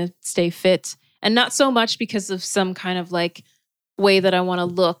 trying to stay fit. And not so much because of some kind of like way that I want to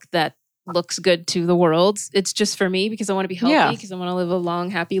look that looks good to the world. It's just for me because I want to be healthy, because I want to live a long,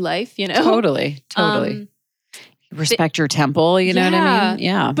 happy life, Totally. Respect your temple, you know what I mean?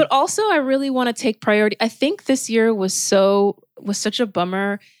 Yeah. But also I really want to take priority. I think this year was such a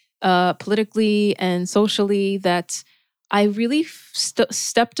bummer politically and socially that I really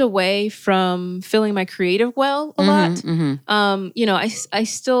stepped away from feeling my creative well a lot. Mm-hmm. I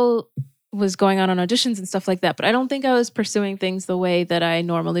still was going on auditions and stuff like that, but I don't think I was pursuing things the way that I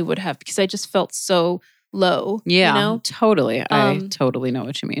normally would have because I just felt so low. Yeah, totally. I totally know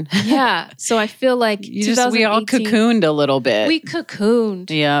what you mean. Yeah. So I feel like we all cocooned a little bit. We cocooned.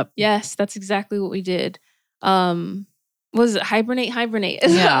 Yep. Yes, that's exactly what we did. Was it hibernate?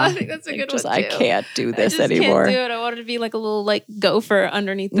 Yeah. I think that's a good one too. I can't do this I anymore. can't do it. I wanted to be like a little like gopher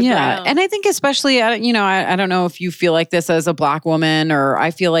underneath the ground. And I think especially, I don't know if you feel like this as a Black woman, or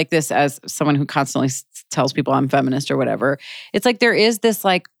I feel like this as someone who constantly tells people I'm feminist or whatever. It's like there is this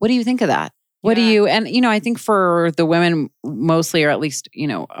like, what do you think of that? What do you, and I think for the women mostly, or at least,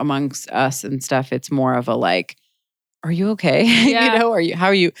 amongst us and stuff, it's more of a like, are you okay? Yeah. How are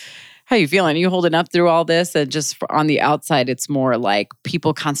you feeling? Are you holding up through all this? And just on the outside, it's more like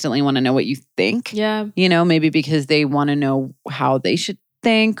people constantly want to know what you think. Yeah. Maybe because they want to know how they should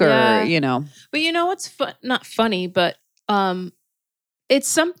think or, But what's not funny, but it's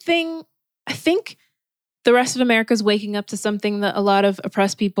something, I think the rest of America is waking up to something that a lot of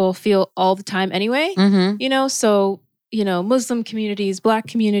oppressed people feel all the time anyway. Mm-hmm. So, Muslim communities, Black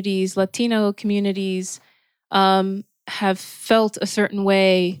communities, Latino communities have felt a certain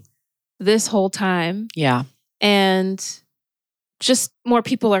way this whole time. Yeah. And just more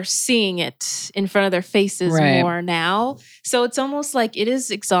people are seeing it in front of their faces more now. So it's almost like it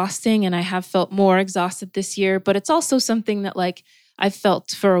is exhausting, and I have felt more exhausted this year, but it's also something that like I've felt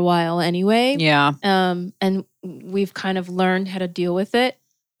for a while anyway. Yeah. And we've kind of learned how to deal with it.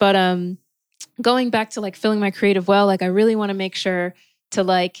 But going back to like feeling my creative well, like I really want to make sure to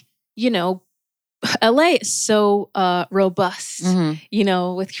like, LA is so robust,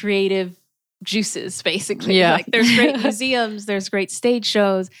 with creative juices, basically. Yeah. Like there's great museums, there's great stage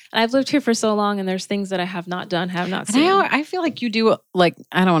shows. And I've lived here for so long, and there's things that I have not done, have not seen. I feel like you do, like,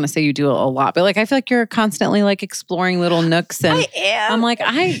 I don't want to say you do a lot, but like, I feel like you're constantly like exploring little nooks. And I am. I'm like,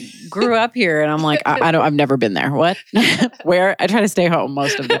 I grew up here, and I'm like, I've never been there. What? Where? I try to stay home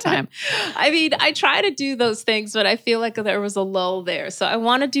most of the time. I mean, I try to do those things, but I feel like there was a lull there. So I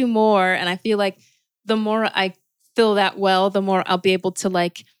want to do more. And I feel like the more I fill that well, the more I'll be able to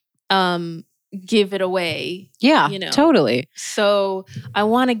like, give it away. Yeah, totally. So I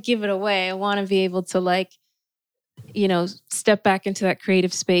want to give it away. I want to be able to like, step back into that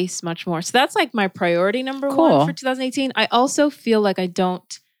creative space much more. So that's like my priority number one for 2018. I also feel like I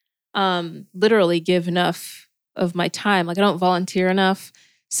don't literally give enough of my time. Like I don't volunteer enough.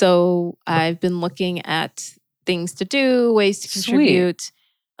 So I've been looking at things to do, ways to contribute.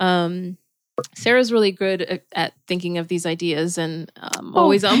 Sarah's really good at thinking of these ideas and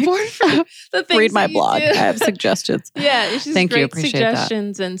always on board for the things. Read my blog. I have suggestions. Yeah, she's Thank you. great Appreciate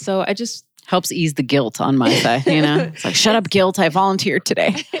suggestions. And so I just helps ease the guilt on my side. It's like, shut up, guilt. I volunteered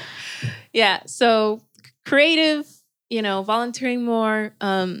today. Yeah. So creative, volunteering more,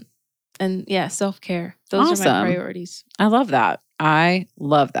 and self-care. Those are my priorities. I love that. I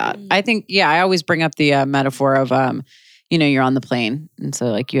think, I always bring up the metaphor of, you're on the plane. And so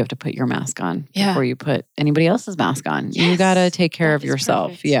like you have to put your mask on before you put anybody else's mask on. Yes, you got to take care of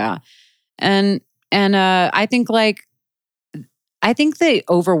yourself. Perfect. Yeah. And I think the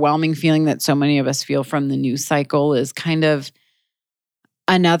overwhelming feeling that so many of us feel from the news cycle is kind of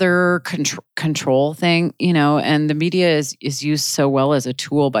another control thing, and the media is used so well as a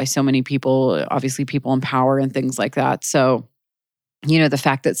tool by so many people, obviously people in power and things like that. So, the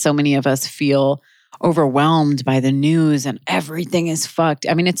fact that so many of us feel overwhelmed by the news and everything is fucked.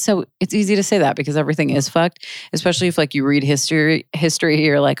 I mean, it's easy to say that because everything is fucked, especially if like you read history,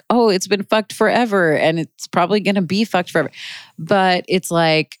 you're like, oh, it's been fucked forever and it's probably going to be fucked forever. But it's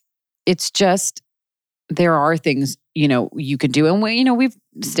like, it's just, there are things, you can do. And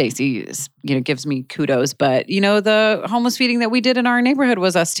Stacey, gives me kudos, but the homeless feeding that we did in our neighborhood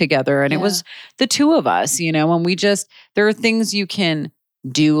was us together and it was the two of us, and there are things you can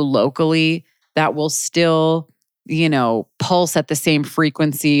do locally that will still, pulse at the same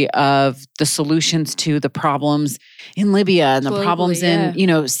frequency of the solutions to the problems in Libya and the problems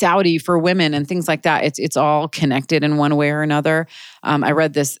in, Saudi for women and things like that. It's all connected in one way or another. I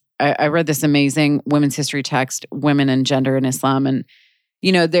read this amazing women's history text, Women and Gender in Islam. And,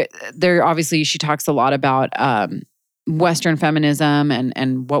 there obviously she talks a lot about Western feminism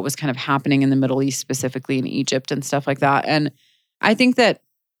and what was kind of happening in the Middle East, specifically in Egypt and stuff like that. And I think that,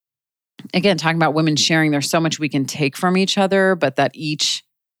 again, talking about women sharing, there's so much we can take from each other, but that each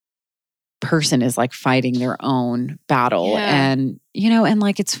person is like fighting their own battle. Yeah. And, and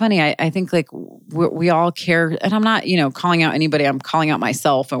like, it's funny. I think like we all care, and I'm not, calling out anybody, I'm calling out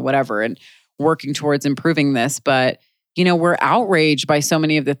myself and whatever, and working towards improving this. But, we're outraged by so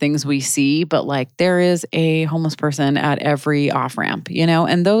many of the things we see, but like there is a homeless person at every off-ramp,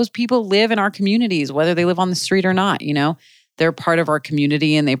 and those people live in our communities, whether they live on the street or not, they're part of our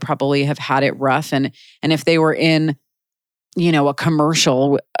community and they probably have had it rough. And if they were in, a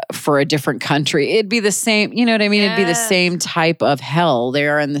commercial for a different country, it'd be the same, you know what I mean? Yes. It'd be the same type of hell. They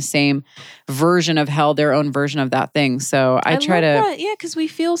are in the same version of hell, their own version of that thing. So I try to. That. Yeah, because we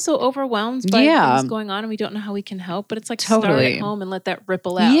feel so overwhelmed by things going on and we don't know how we can help. But it's like start at home and let that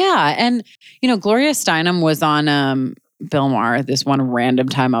ripple out. Yeah. And, Gloria Steinem was on Bill Maher this one random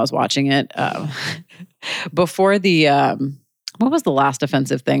time I was watching it before the. What was the last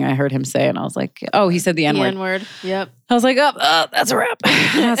offensive thing I heard him say? And I was like, oh, he said the N-word. The N-word, yep. I was like, oh, that's a wrap.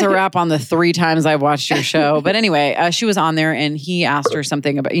 That's a wrap on the 3 times I've watched your show. But anyway, she was on there and he asked her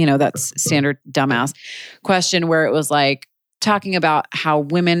something about, that's standard dumbass question where it was like talking about how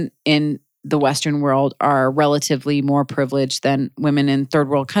women in the Western world are relatively more privileged than women in third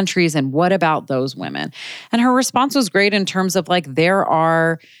world countries. And what about those women? And her response was great in terms of like, there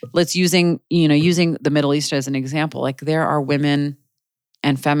are, using the Middle East as an example, like there are women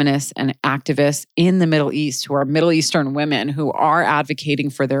and feminists and activists in the Middle East who are Middle Eastern women who are advocating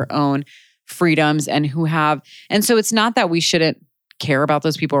for their own freedoms and who have, and so it's not that we shouldn't care about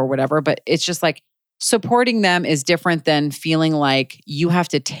those people or whatever, but it's just like, supporting them is different than feeling like you have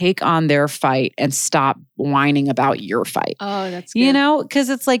to take on their fight and stop whining about your fight. Oh, that's good. Because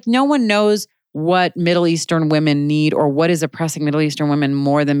it's like no one knows what Middle Eastern women need or what is oppressing Middle Eastern women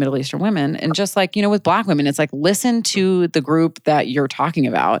more than Middle Eastern women. And just like, with Black women, it's like listen to the group that you're talking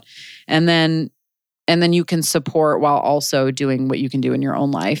about and then you can support while also doing what you can do in your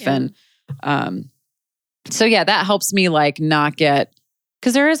own life. Yeah. And so that helps me like not get.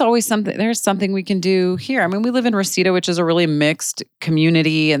 Because there's something we can do here. I mean, we live in Reseda, which is a really mixed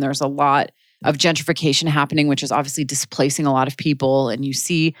community, and there's a lot of gentrification happening, which is obviously displacing a lot of people. And you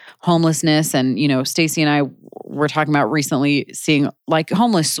see homelessness, and Stacey and I were talking about recently seeing like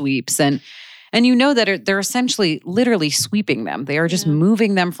homeless sweeps, and that they're essentially literally sweeping them. They are just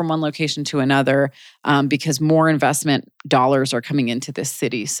moving them from one location to another because more investment dollars are coming into this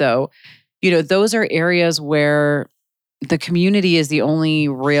city. So, those are areas where the community is the only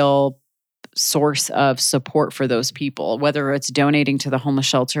real source of support for those people, whether it's donating to the homeless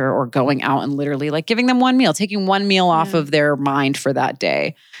shelter or going out and literally like giving them one meal, taking one meal off of their mind for that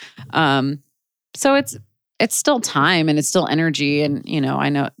day. So it's still time and it's still energy. And, I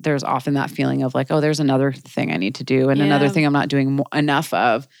know there's often that feeling of like, oh, there's another thing I need to do and another thing I'm not doing enough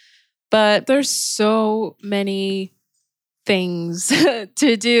of. But there's so many things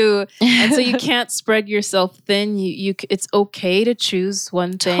to do. And so you can't spread yourself thin. It's okay to choose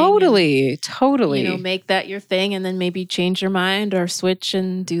one thing. Totally. Make that your thing and then maybe change your mind or switch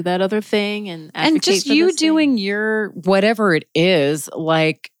and do that other thing and just you doing your whatever it is,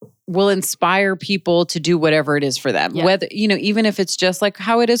 like, will inspire people to do whatever it is for them. Yeah. Whether, even if it's just like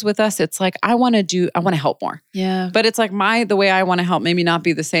how it is with us, it's like, I want to help more. Yeah. But it's like the way I want to help maybe not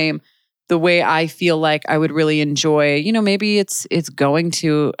be the same. The way I feel like I would really enjoy, maybe it's going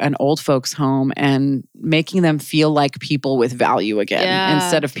to an old folks home and making them feel like people with value again,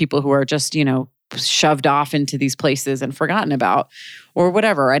 instead of people who are just, shoved off into these places and forgotten about, or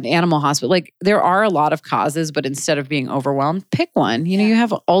whatever, an animal hospital. Like, there are a lot of causes, but instead of being overwhelmed, pick one. You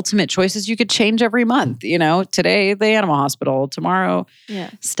have ultimate choices you could change every month. Today, the animal hospital, tomorrow,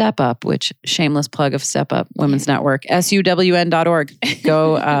 Step Up, which shameless plug of Step Up Women's Network, SUWN.org.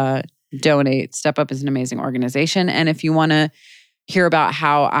 Go donate. Step Up is an amazing organization. And if you want to hear about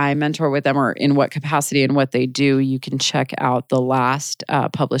how I mentor with them or in what capacity and what they do, you can check out the last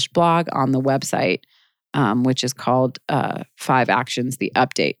published blog on the website, which is called 5 Actions, the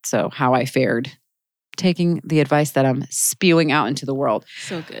Update. So how I fared taking the advice that I'm spewing out into the world.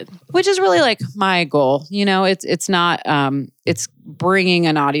 So good. Which is really like my goal. It's not, it's bringing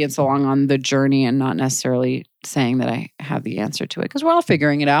an audience along on the journey and not necessarily saying that I have the answer to it, because we're all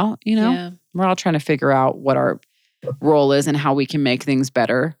figuring it out, We're all trying to figure out what our role is and how we can make things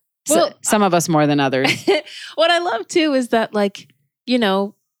better. Well, some of us more than others. What I love too is that, like,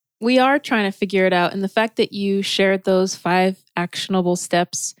 we are trying to figure it out. And the fact that you shared those 5 actionable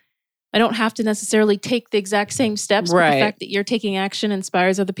steps, I don't have to necessarily take the exact same steps, right. But the fact that you're taking action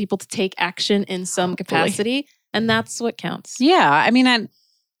inspires other people to take action in some capacity. And that's what counts. Yeah. I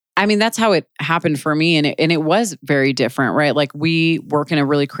mean, that's how it happened for me. And it was very different, right? Like, we work in a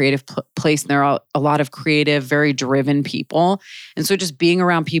really creative place, and there are a lot of creative, very driven people. And so just being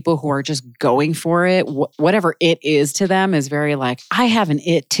around people who are just going for it, whatever it is to them, is very like, I have an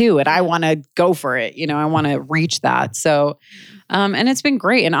it too, and I want to go for it. I want to reach that. So, and it's been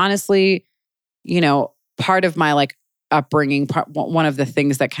great. And honestly, part of my like upbringing, one of the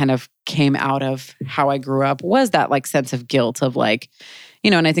things that kind of came out of how I grew up was that like sense of guilt of like,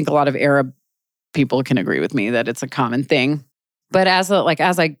 and I think a lot of Arab people can agree with me that it's a common thing. But as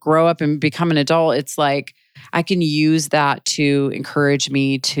I grow up and become an adult, it's like I can use that to encourage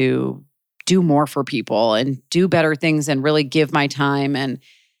me to do more for people and do better things and really give my time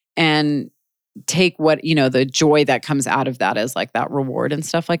and take what, the joy that comes out of that as like that reward and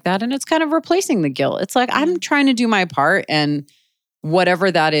stuff like that. And it's kind of replacing the guilt. It's like, I'm trying to do my part, and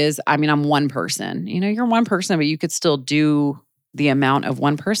whatever that is, I mean, I'm one person. You're one person, but you could still do the amount of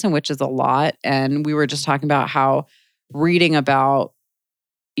one person, which is a lot. And we were just talking about how reading about,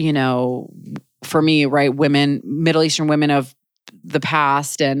 for me, right, women, Middle Eastern women of the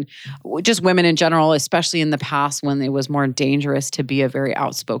past, and just women in general, especially in the past when it was more dangerous to be a very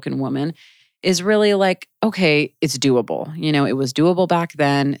outspoken woman, is really like, okay, it's doable. It was doable back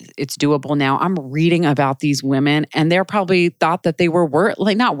then. It's doable now. I'm reading about these women, and they're probably thought that they were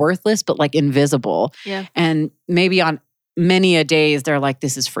not worthless, but like invisible. Yeah. And maybe on many a days, they're like,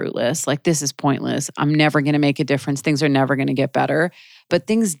 this is fruitless. Like, this is pointless. I'm never going to make a difference. Things are never going to get better. But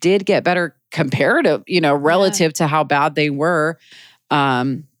things did get better comparative, relative to how bad they were.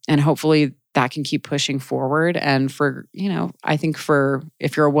 And hopefully that can keep pushing forward. And for, I think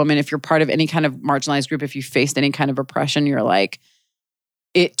if you're a woman, if you're part of any kind of marginalized group, if you faced any kind of oppression, you're like,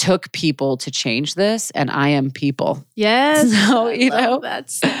 it took people to change this, and I am people. Yes. So, that.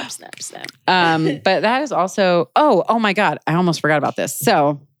 Snap. But that is also, oh my God, I almost forgot about this.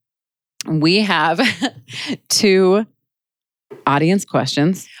 So we have 2 audience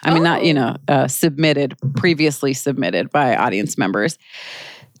questions. I mean, not, previously submitted by audience members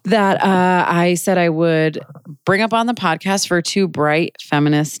that I said I would bring up on the podcast for 2 bright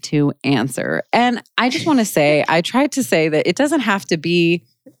feminists to answer. And I just want to say, I tried to say that it doesn't have to be,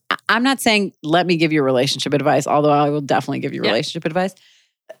 I'm not saying let me give you relationship advice, although I will definitely give you relationship advice.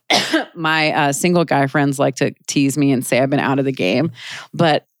 My single guy friends like to tease me and say I've been out of the game,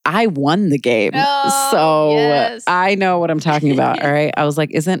 but I won the game. So yes. I know what I'm talking about. All right. I was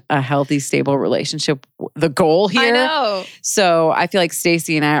like, isn't a healthy, stable relationship the goal here? I know. So I feel like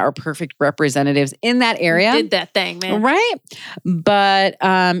Stacey and I are perfect representatives in that area. You did that thing, man. Right. But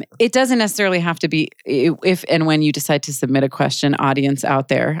it doesn't necessarily have to be if and when you decide to submit a question, audience out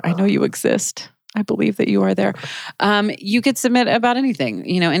there, I know you exist. I believe that you are there. You could submit about anything,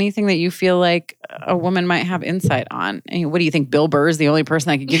 anything that you feel like a woman might have insight on. And what do you think? Bill Burr is the only person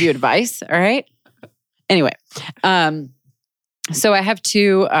that could give you advice? All right. Anyway, So I have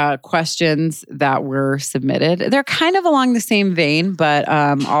two questions that were submitted. They're kind of along the same vein, but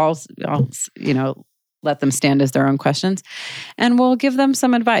I'll let them stand as their own questions, and we'll give them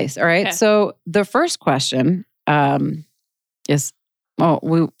some advice. All right. Okay. So the first question is,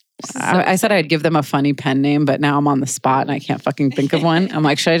 I said I'd give them a funny pen name, but now I'm on the spot and I can't fucking think of one. I'm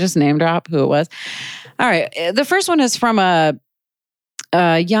like, should I just name drop who it was? All right. The first one is from a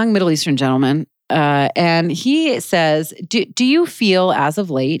young Middle Eastern gentleman. And he says, do you feel as of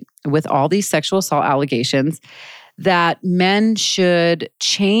late with all these sexual assault allegations that men should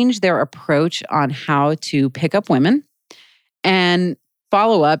change their approach on how to pick up women? And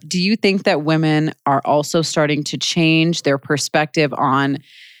follow up, do you think that women are also starting to change their perspective on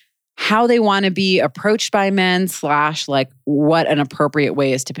how they want to be approached by men / like what an appropriate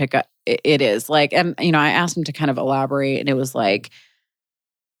way is to pick up it is? Like, and I asked him to kind of elaborate, and it was like,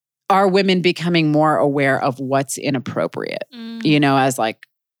 are women becoming more aware of what's inappropriate? As like,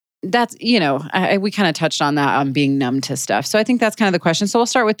 that's, we kind of touched on that, on being numb to stuff. So I think that's kind of the question. So we'll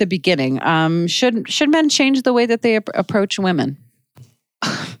start with the beginning. Should men change the way that they approach women?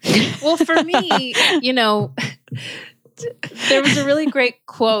 Well, for me, there was a really great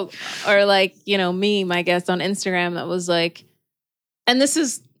quote or meme, I guess, on Instagram that was like, and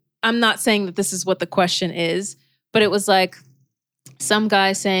I'm not saying that this is what the question is, but it was like, some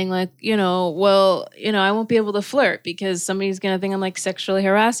guy saying like, I won't be able to flirt because somebody's going to think I'm like sexually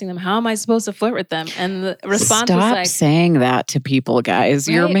harassing them. How am I supposed to flirt with them? And the response was like, stop saying that to people, guys.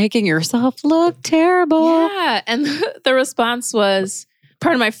 Right? You're making yourself look terrible. Yeah. And the response was,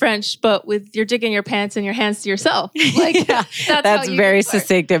 pardon my French, but with your dick in your pants and your hands to yourself. Like, yeah, that's very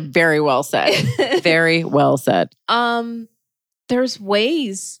succinct and very well said. Very well said. There's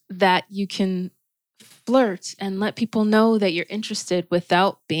ways that you can flirt and let people know that you're interested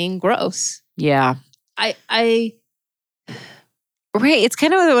without being gross. Yeah. Right. It's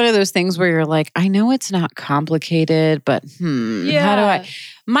kind of one of those things where you're like, I know it's not complicated, but how do I?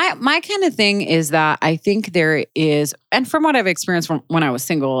 My kind of thing is that I think there is, and from what I've experienced from when I was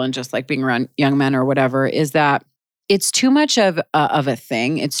single and just like being around young men or whatever, is that it's too much of a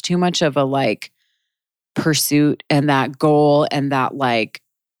thing. It's too much of a like pursuit and that goal and that like,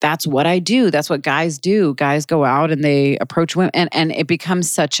 that's what I do. That's what guys do. Guys go out and they approach women, and it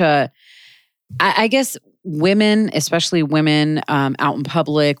becomes such a, I guess women, especially women out in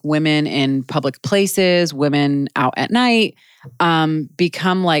public, women in public places, women out at night,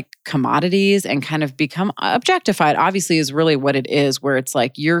 become like commodities and kind of become objectified, obviously is really what it is, where it's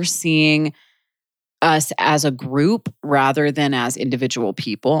like you're seeing us as a group rather than as individual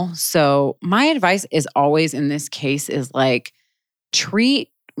people. So my advice is always in this case is like, treat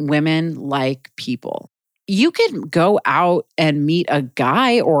women like people. You could go out and meet a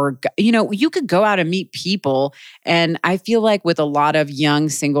guy or, you could go out and meet people. And I feel like with a lot of young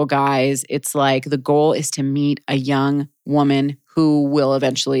single guys, it's like the goal is to meet a young woman who will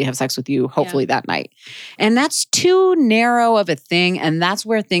eventually have sex with you, hopefully that night. And that's too narrow of a thing. And that's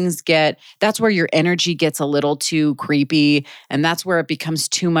where that's where your energy gets a little too creepy. And that's where it becomes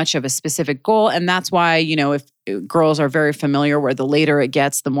too much of a specific goal. And that's why, if girls are very familiar where the later it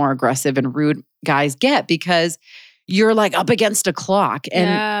gets, the more aggressive and rude guys get, because you're like up against a clock.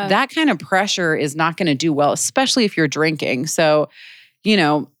 And that kind of pressure is not going to do well, especially if you're drinking. So,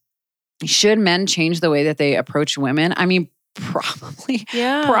 should men change the way that they approach women? I mean, probably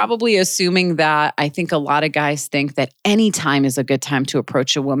assuming that I think a lot of guys think that any time is a good time to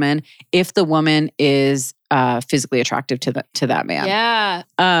approach a woman if the woman is physically attractive to that man. Yeah.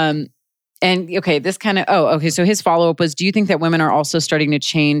 And okay, this kind of, so his follow-up was, do you think that women are also starting to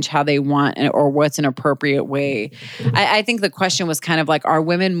change how they want or what's an appropriate way? I think the question was kind of like, are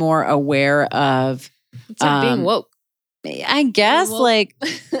women more aware of it's like being woke? I guess like,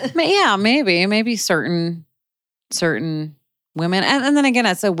 yeah, maybe certain women. And then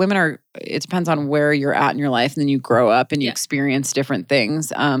again, so women it depends on where you're at in your life, and then you grow up and you experience different things.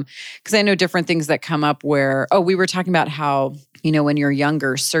 Because I know different things that come up where, we were talking about how, when you're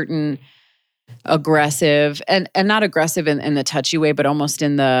younger, certain aggressive and not aggressive in the touchy way, but almost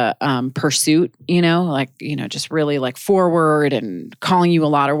in the pursuit, just really like forward and calling you a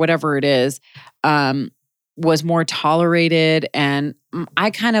lot or whatever it is, was more tolerated. And I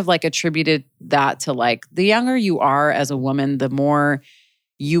kind of like attributed that to like the younger you are as a woman, the more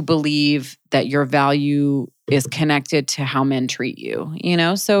you believe that your value is connected to how men treat you,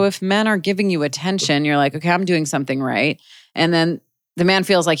 So if men are giving you attention, you're like, okay, I'm doing something right. And then the man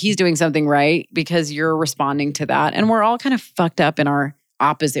feels like he's doing something right because you're responding to that. And we're all kind of fucked up in our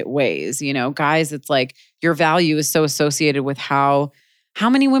opposite ways. Guys, it's like your value is so associated with how how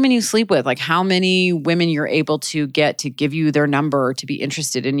many women you sleep with, like how many women you're able to get to give you their number or to be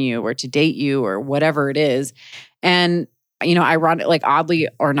interested in you or to date you or whatever it is. And, ironic, like oddly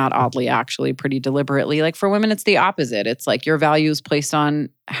or not oddly, actually pretty deliberately, like for women, it's the opposite. It's like your value is placed on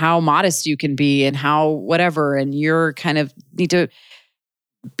how modest you can be and how whatever, and you're kind of need to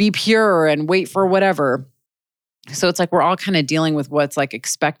be pure and wait for whatever. So it's like we're all kind of dealing with what's like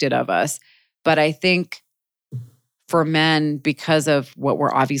expected of us. But I think for men, because of what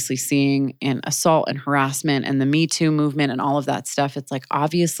we're obviously seeing in assault and harassment and the Me Too movement and all of that stuff, it's like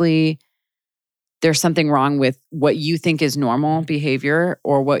obviously there's something wrong with what you think is normal behavior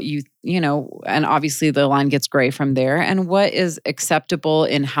or what and obviously the line gets gray from there, and what is acceptable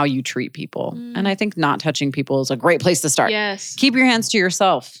in how you treat people. And I think not touching people is a great place to start. Yes. Keep your hands to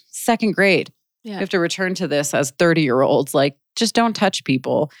yourself. 2nd grade. Yeah. You have to return to this as 30-year-olds. Like, just don't touch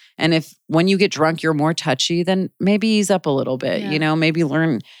people. And if when you get drunk, you're more touchy, then maybe ease up a little bit, maybe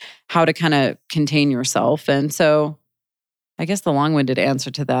learn how to kind of contain yourself. And so I guess the long-winded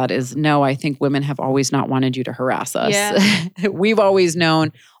answer to that is no, I think women have always not wanted you to harass us. Yeah. We've always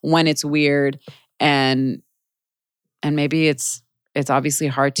known when it's weird, and maybe it's obviously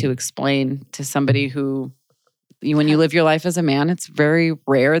hard to explain to somebody who, when you live your life as a man, it's very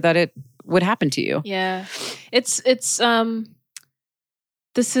rare that it would happen to you. Yeah. It's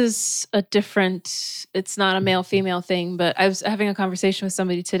this is it's not a male-female thing, but I was having a conversation with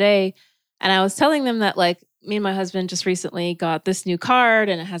somebody today, and I was telling them that like me and my husband just recently got this new card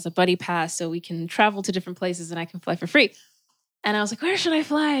and it has a buddy pass so we can travel to different places and I can fly for free. And I was like, where should I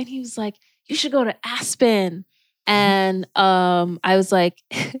fly? And he was like, you should go to Aspen. And I was like,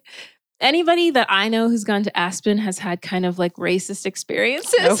 anybody that I know who's gone to Aspen has had kind of like racist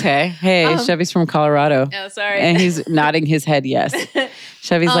experiences. Okay. Hey, Chevy's from Colorado. Oh, sorry. And he's nodding his head yes.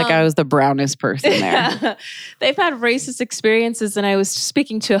 Chevy's like, I was the brownest person there. They've had racist experiences, and I was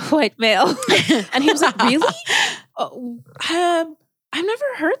speaking to a white male. And he was like, really? Oh, I've never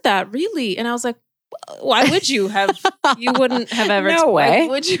heard that, really. And I was like, why would you have? You wouldn't have ever. No way. Why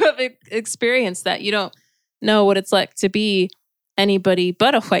would you have experienced that? You don't know what it's like to be anybody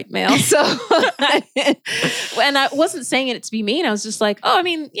but a white male. So, and I wasn't saying it to be mean. I was just like, oh, I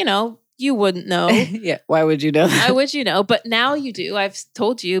mean, you wouldn't know. Yeah. Why would you know that? Why would you know? But now you do. I've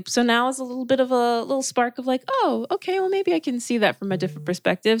told you. So now it's a little bit of a little spark of like, oh, okay, well, maybe I can see that from a different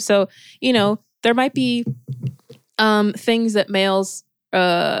perspective. So, there might be things that males,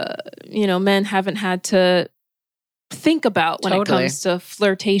 men haven't had to think about when it comes to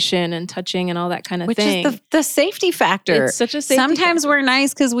flirtation and touching and all that kind of thing. Which is the safety factor. It's such a safety Sometimes factor. We're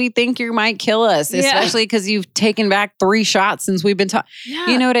nice because we think you might kill us, especially because you've taken back 3 shots since we've been talking. Yeah.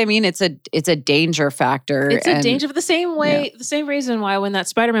 You know what I mean? It's a danger factor. It's a danger. But the same way, the same reason why when that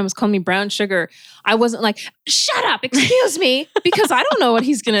Spider-Man was calling me brown sugar, I wasn't like, shut up, excuse me, because I don't know what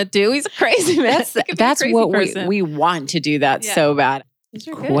he's going to do. He's a crazy man. That's what we want to do that so bad.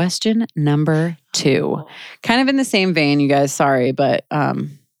 Question number 2. Kind of in the same vein, you guys, sorry, but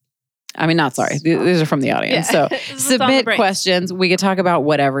not sorry. These are from the audience. So submit questions. We could talk about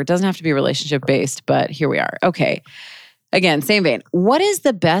whatever. It doesn't have to be relationship based, but here we are. Okay. Again, same vein. What is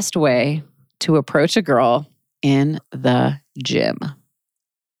the best way to approach a girl in the gym?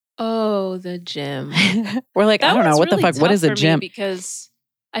 Oh, the gym. We're like, I don't know. What the fuck? What is a gym? Because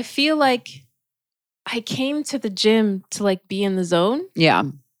I feel like I came to the gym to like be in the zone. Yeah.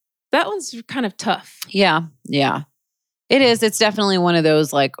 That one's kind of tough. Yeah. Yeah. It is. It's definitely one of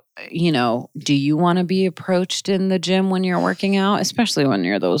those like, do you want to be approached in the gym when you're working out? Especially when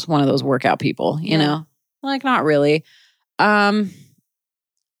you're one of those workout people, you know? Like not really. The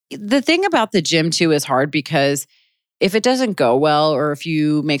thing about the gym too is hard because if it doesn't go well or if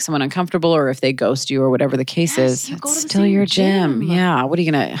you make someone uncomfortable or if they ghost you or whatever the case is, it's still your gym. Yeah. What are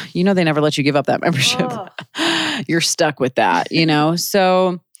you going to, they never let you give up that membership. Oh. You're stuck with that,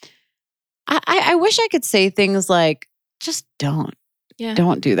 So I wish I could say things like, just don't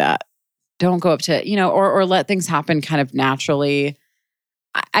do that. Don't go up to, or let things happen kind of naturally.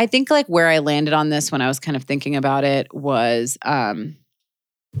 I think like where I landed on this when I was kind of thinking about it was,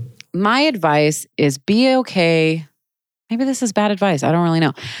 my advice is be okay. Maybe this is bad advice. I don't really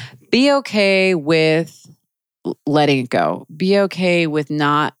know. Be okay with letting it go. Be okay with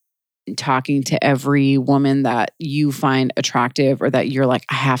not talking to every woman that you find attractive or that you're like,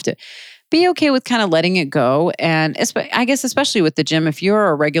 I have to. Be okay with kind of letting it go. And I guess especially with the gym, if you're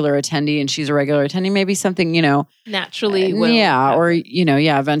a regular attendee and she's a regular attendee, maybe something, naturally will. Yeah. Or,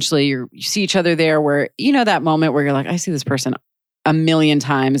 eventually you see each other there where, that moment where you're like, I see this person a million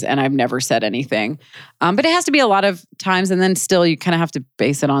times and I've never said anything. But it has to be a lot of times. And then still you kind of have to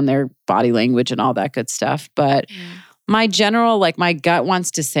base it on their body language and all that good stuff. But my general, like my gut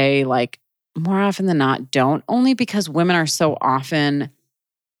wants to say like more often than not, don't, only because women are so often,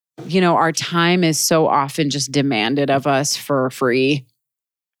 our time is so often just demanded of us for free.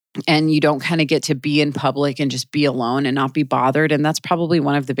 And you don't kind of get to be in public and just be alone and not be bothered. And that's probably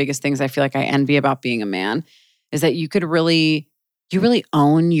one of the biggest things I feel like I envy about being a man is that you really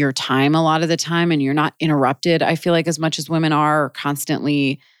own your time a lot of the time and you're not interrupted. I feel like as much as women are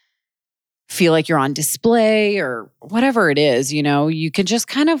constantly feel like you're on display or whatever it is, you can just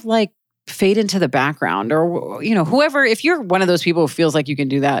kind of like fade into the background or, whoever, if you're one of those people who feels like you can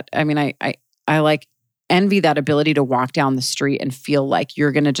do that. I mean, I like envy that ability to walk down the street and feel like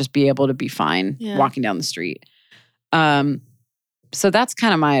you're going to just be able to be fine walking down the street. So that's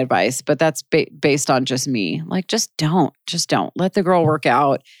kind of my advice, but that's based on just me. Like, just don't let the girl work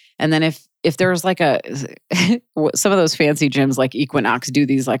out. And then if there's like some of those fancy gyms like Equinox do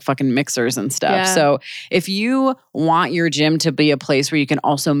these like fucking mixers and stuff. Yeah. So if you want your gym to be a place where you can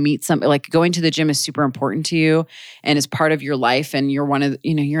also meet like going to the gym is super important to you and is part of your life and you're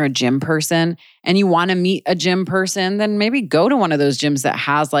you're a gym person and you want to meet a gym person, then maybe go to one of those gyms that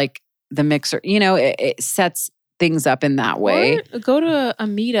has like the mixer, it sets things up in that way. Or go to a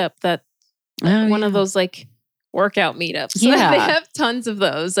meetup that one of those like workout meetups. Yeah. They have tons of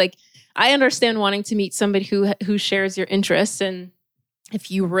those. Like, I understand wanting to meet somebody who shares your interests. And if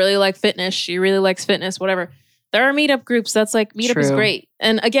you really like fitness, she really likes fitness, whatever. There are meetup groups. That's like, meetup is great.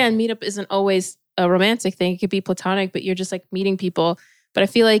 And again, meetup isn't always a romantic thing. It could be platonic, but you're just like meeting people. But I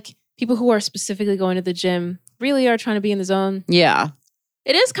feel like people who are specifically going to the gym really are trying to be in the zone. Yeah.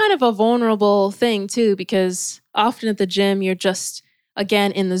 It is kind of a vulnerable thing too, because often at the gym, you're just,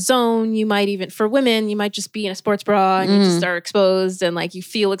 again, in the zone. You might even, for women, you might just be in a sports bra and you just are exposed and like you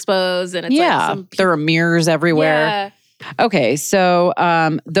feel exposed. And it's like there are mirrors everywhere. Yeah. Okay. So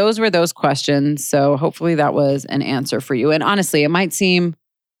those were those questions. So hopefully that was an answer for you. And honestly, it might seem,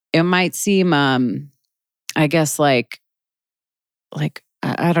 I guess like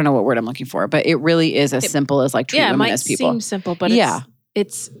I don't know what word I'm looking for, but it really is as simple as like treat women as people. Yeah, it might seem simple, but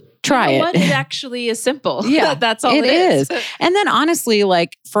it's try it. It actually is simple. Yeah, that's all it is. And then honestly,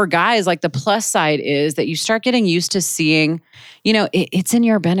 like for guys, like the plus side is that you start getting used to seeing, it's in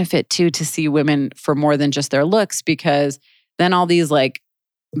your benefit too to see women for more than just their looks, because then all these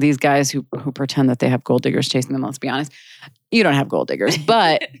guys who pretend that they have gold diggers chasing them, let's be honest, you don't have gold diggers,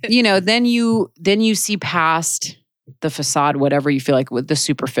 but then you see past the facade, whatever you feel like with the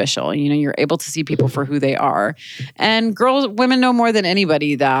superficial, you're able to see people for who they are. And women know more than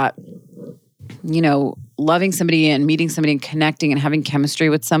anybody that, loving somebody and meeting somebody and connecting and having chemistry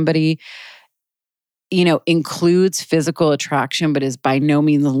with somebody, includes physical attraction, but is by no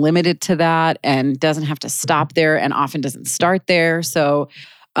means limited to that and doesn't have to stop there and often doesn't start there. So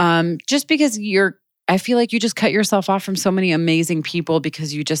just because I feel like you just cut yourself off from so many amazing people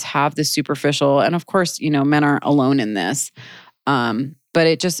because you just have this superficial, and of course, men aren't alone in this, but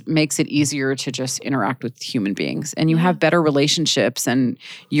it just makes it easier to just interact with human beings, and you have better relationships, and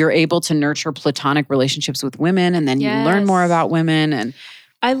you're able to nurture platonic relationships with women, and then you learn more about women. And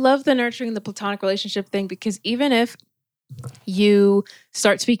I love the nurturing the platonic relationship thing, because even if you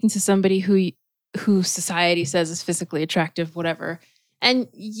start speaking to somebody who society says is physically attractive, whatever, and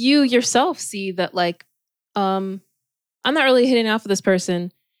you yourself see that like, I'm not really hitting off with this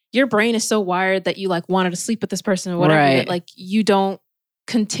person. Your brain is so wired that you like wanted to sleep with this person or whatever, that like you don't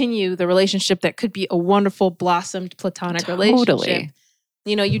continue the relationship that could be a wonderful blossomed platonic relationship.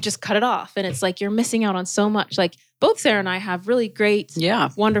 You just cut it off, and it's like you're missing out on so much. Like both Sarah and I have really great,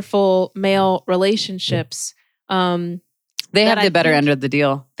 wonderful male relationships. They have the better end of the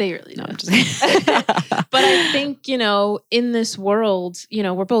deal. They really do. But I think, in this world,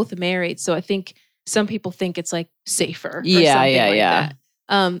 we're both married. So I think some people think it's like safer. Or something like that.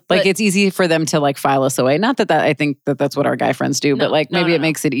 Like it's easy for them to like file us away. Not that I think that's what our guy friends do, but like maybe it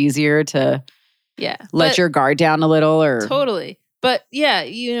makes it easier to let your guard down a little or. Totally. But yeah,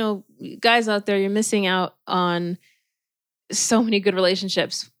 guys out there, you're missing out on so many good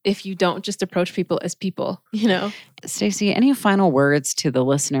relationships if you don't just approach people as people, Stacey, any final words to the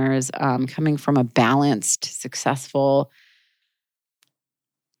listeners coming from a balanced, successful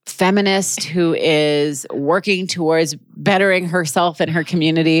feminist who is working towards bettering herself and her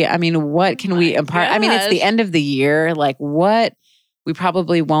community? I mean, what can we impart? Gosh. I mean, it's the end of the year. Like what? We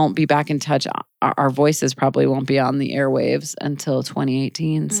probably won't be back in touch. Our voices probably won't be on the airwaves until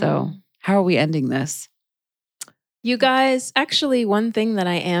 2018. So how are we ending this? You guys, actually, one thing that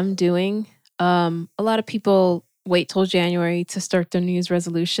I am doing, a lot of people wait till January to start their New Year's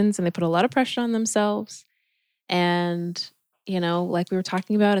resolutions, and they put a lot of pressure on themselves. And, like we were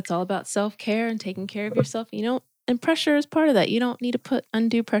talking about, it's all about self-care and taking care of yourself. And And pressure is part of that. You don't need to put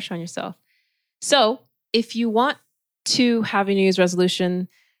undue pressure on yourself. So if you want to have a New Year's resolution,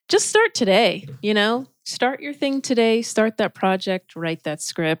 just start today, start your thing today, start that project, write that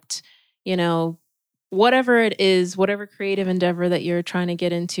script, whatever it is, whatever creative endeavor that you're trying to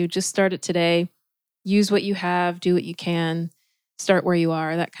get into, just start it today. Use what you have, do what you can, start where you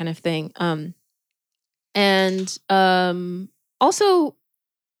are, that kind of thing. Also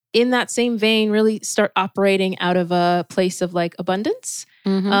in that same vein, really start operating out of a place of like abundance.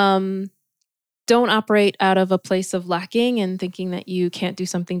 Mm-hmm. Don't operate out of a place of lacking and thinking that you can't do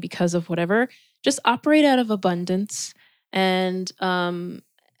something because of whatever. Just operate out of abundance. And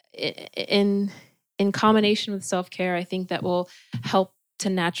in combination with self-care, I think that will help to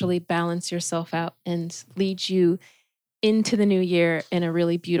naturally balance yourself out and lead you into the new year in a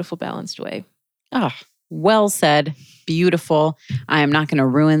really beautiful, balanced way. Oh, well said. Beautiful. I am not going to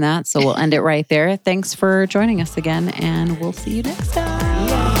ruin that, so we'll end it right there. Thanks for joining us again, and we'll see you next time.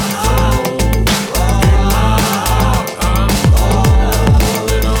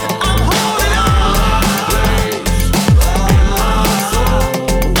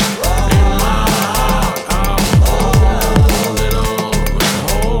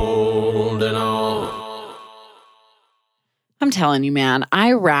 I'm telling you, man,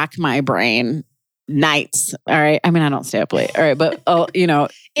 I rack my brain nights. All right. I mean, I don't stay up late. All right. But,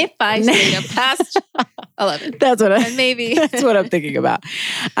 if I stayed up past 11, that's what maybe that's what I'm thinking about.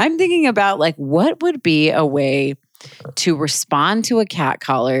 I'm thinking about like, what would be a way to respond to a cat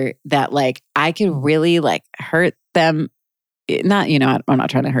caller that like I could really like hurt them. Not, I'm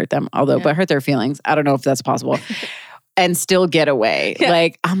not trying to hurt them, but hurt their feelings. I don't know if that's possible and still get away. Yeah.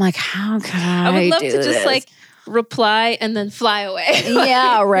 Like, I'm like, how can I would love do to this? Just like reply and then fly away.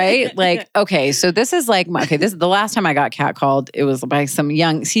 Yeah, right. Like, okay, so this is like, this is the last time I got catcalled. It was by some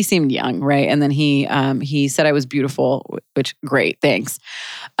young, he seemed young, right? And then he said I was beautiful, which great, thanks.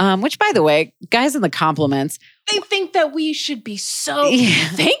 Which by the way, guys in the compliments. They think that we should be so,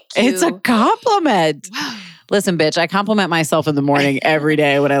 thank you. It's a compliment. Wow. Listen, bitch, I compliment myself in the morning every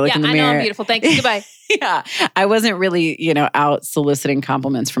day when I look in the mirror. I know I'm beautiful. Thank you. Goodbye. Yeah. I wasn't really, out soliciting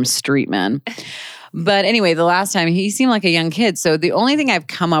compliments from street men. But anyway, the last time he seemed like a young kid. So the only thing I've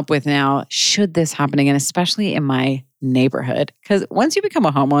come up with now, should this happen again, especially in my neighborhood, because once you become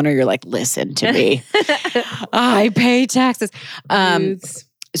a homeowner, you're like, listen to me. I pay taxes.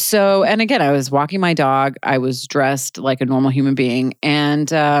 So, and again, I was walking my dog. I was dressed like a normal human being. And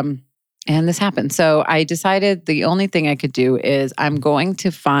this happened. So I decided the only thing I could do is I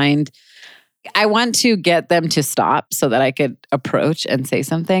want to get them to stop so that I could approach and say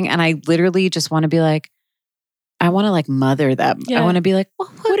something. And I literally just want to be like, I want to like mother them. Yeah. I want to be like, well,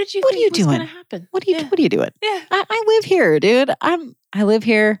 what are you doing? Gonna happen? What are you doing? Yeah. I live here, dude. I live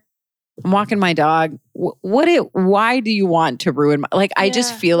here. I'm walking my dog. Why do you want to ruin I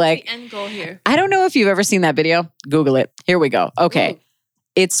just feel like the end goal here. I don't know if you've ever seen that video. Google it. Here we go. Okay. Ooh.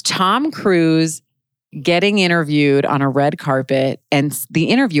 It's Tom Cruise getting interviewed on a red carpet, and the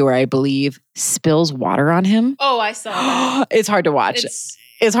interviewer, I believe, spills water on him. Oh, I saw that. It's hard to watch.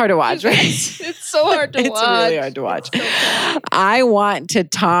 It's hard to watch, right? It's so hard to watch. It's really hard to watch. So I want to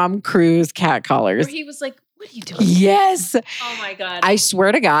Tom Cruise cat callers. Where he was like, what are you doing? Yes. Oh my God. I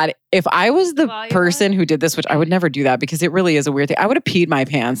swear to God, if I was the person who did this, which I would never do that because it really is a weird thing, I would have peed my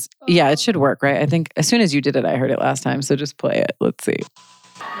pants. Oh. Yeah, it should work, right? I think as soon as you did it, I heard it last time. So just play it. Let's see.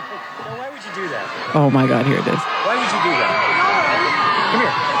 Why would you do that? Oh my God, here it is. Why would you do that?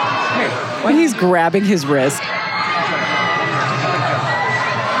 Come here. When he's grabbing his wrist. Why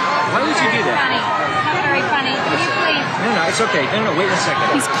would you do that? Funny. Not very funny. Can you please? No, it's okay. No, wait a second.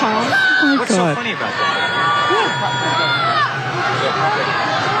 He's calm. Oh What's so funny about that?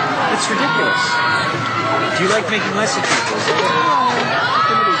 It's ridiculous. Do you like making less of people?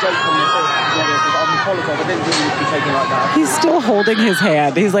 He's still holding his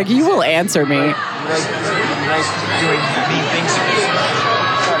hand. He's like, you will answer me. You like doing mean things to people.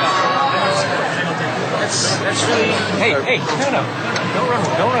 That's really... Hey, no. Don't run.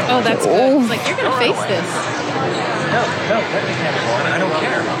 Oh, that's good. It's like, you're going to face this. No, let me have it. I don't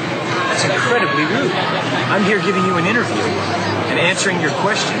care. That's incredibly rude. I'm here giving you an interview and answering your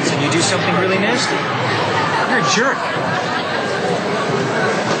questions, and you do something really nasty. You're a jerk.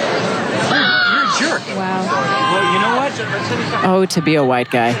 You're a jerk. Wow. Well, you know what? Oh, to be a white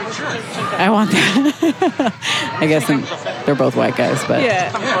guy. I want that. I guess they're both white guys, but...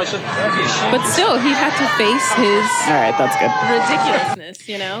 Yeah. But still, he had to face his... All right, that's good.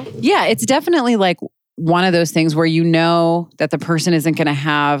 Ridiculousness, Yeah, it's definitely like one of those things where you know that the person isn't going to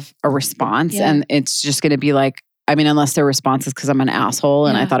have a response and it's just going to be like I mean, unless their response is because I'm an asshole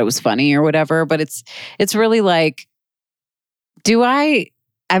and I thought it was funny or whatever. But it's really like, I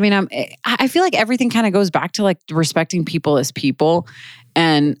feel like everything kind of goes back to like respecting people as people.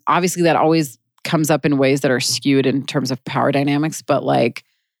 And obviously that always comes up in ways that are skewed in terms of power dynamics. But like,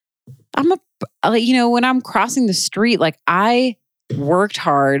 when I'm crossing the street, like I worked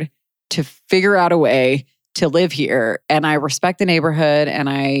hard to figure out a way to live here, and I respect the neighborhood, and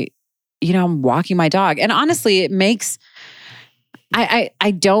I'm walking my dog. And honestly, it makes, I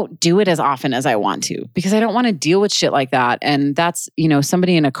don't do it as often as I want to because I don't want to deal with shit like that. And that's,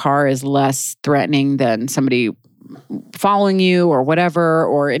 somebody in a car is less threatening than somebody following you or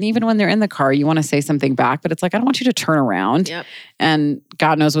whatever. And even when they're in the car, you want to say something back, but it's like, I don't want you to turn around. Yep. And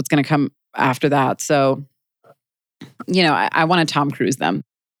God knows what's going to come after that. So, I want to Tom Cruise them.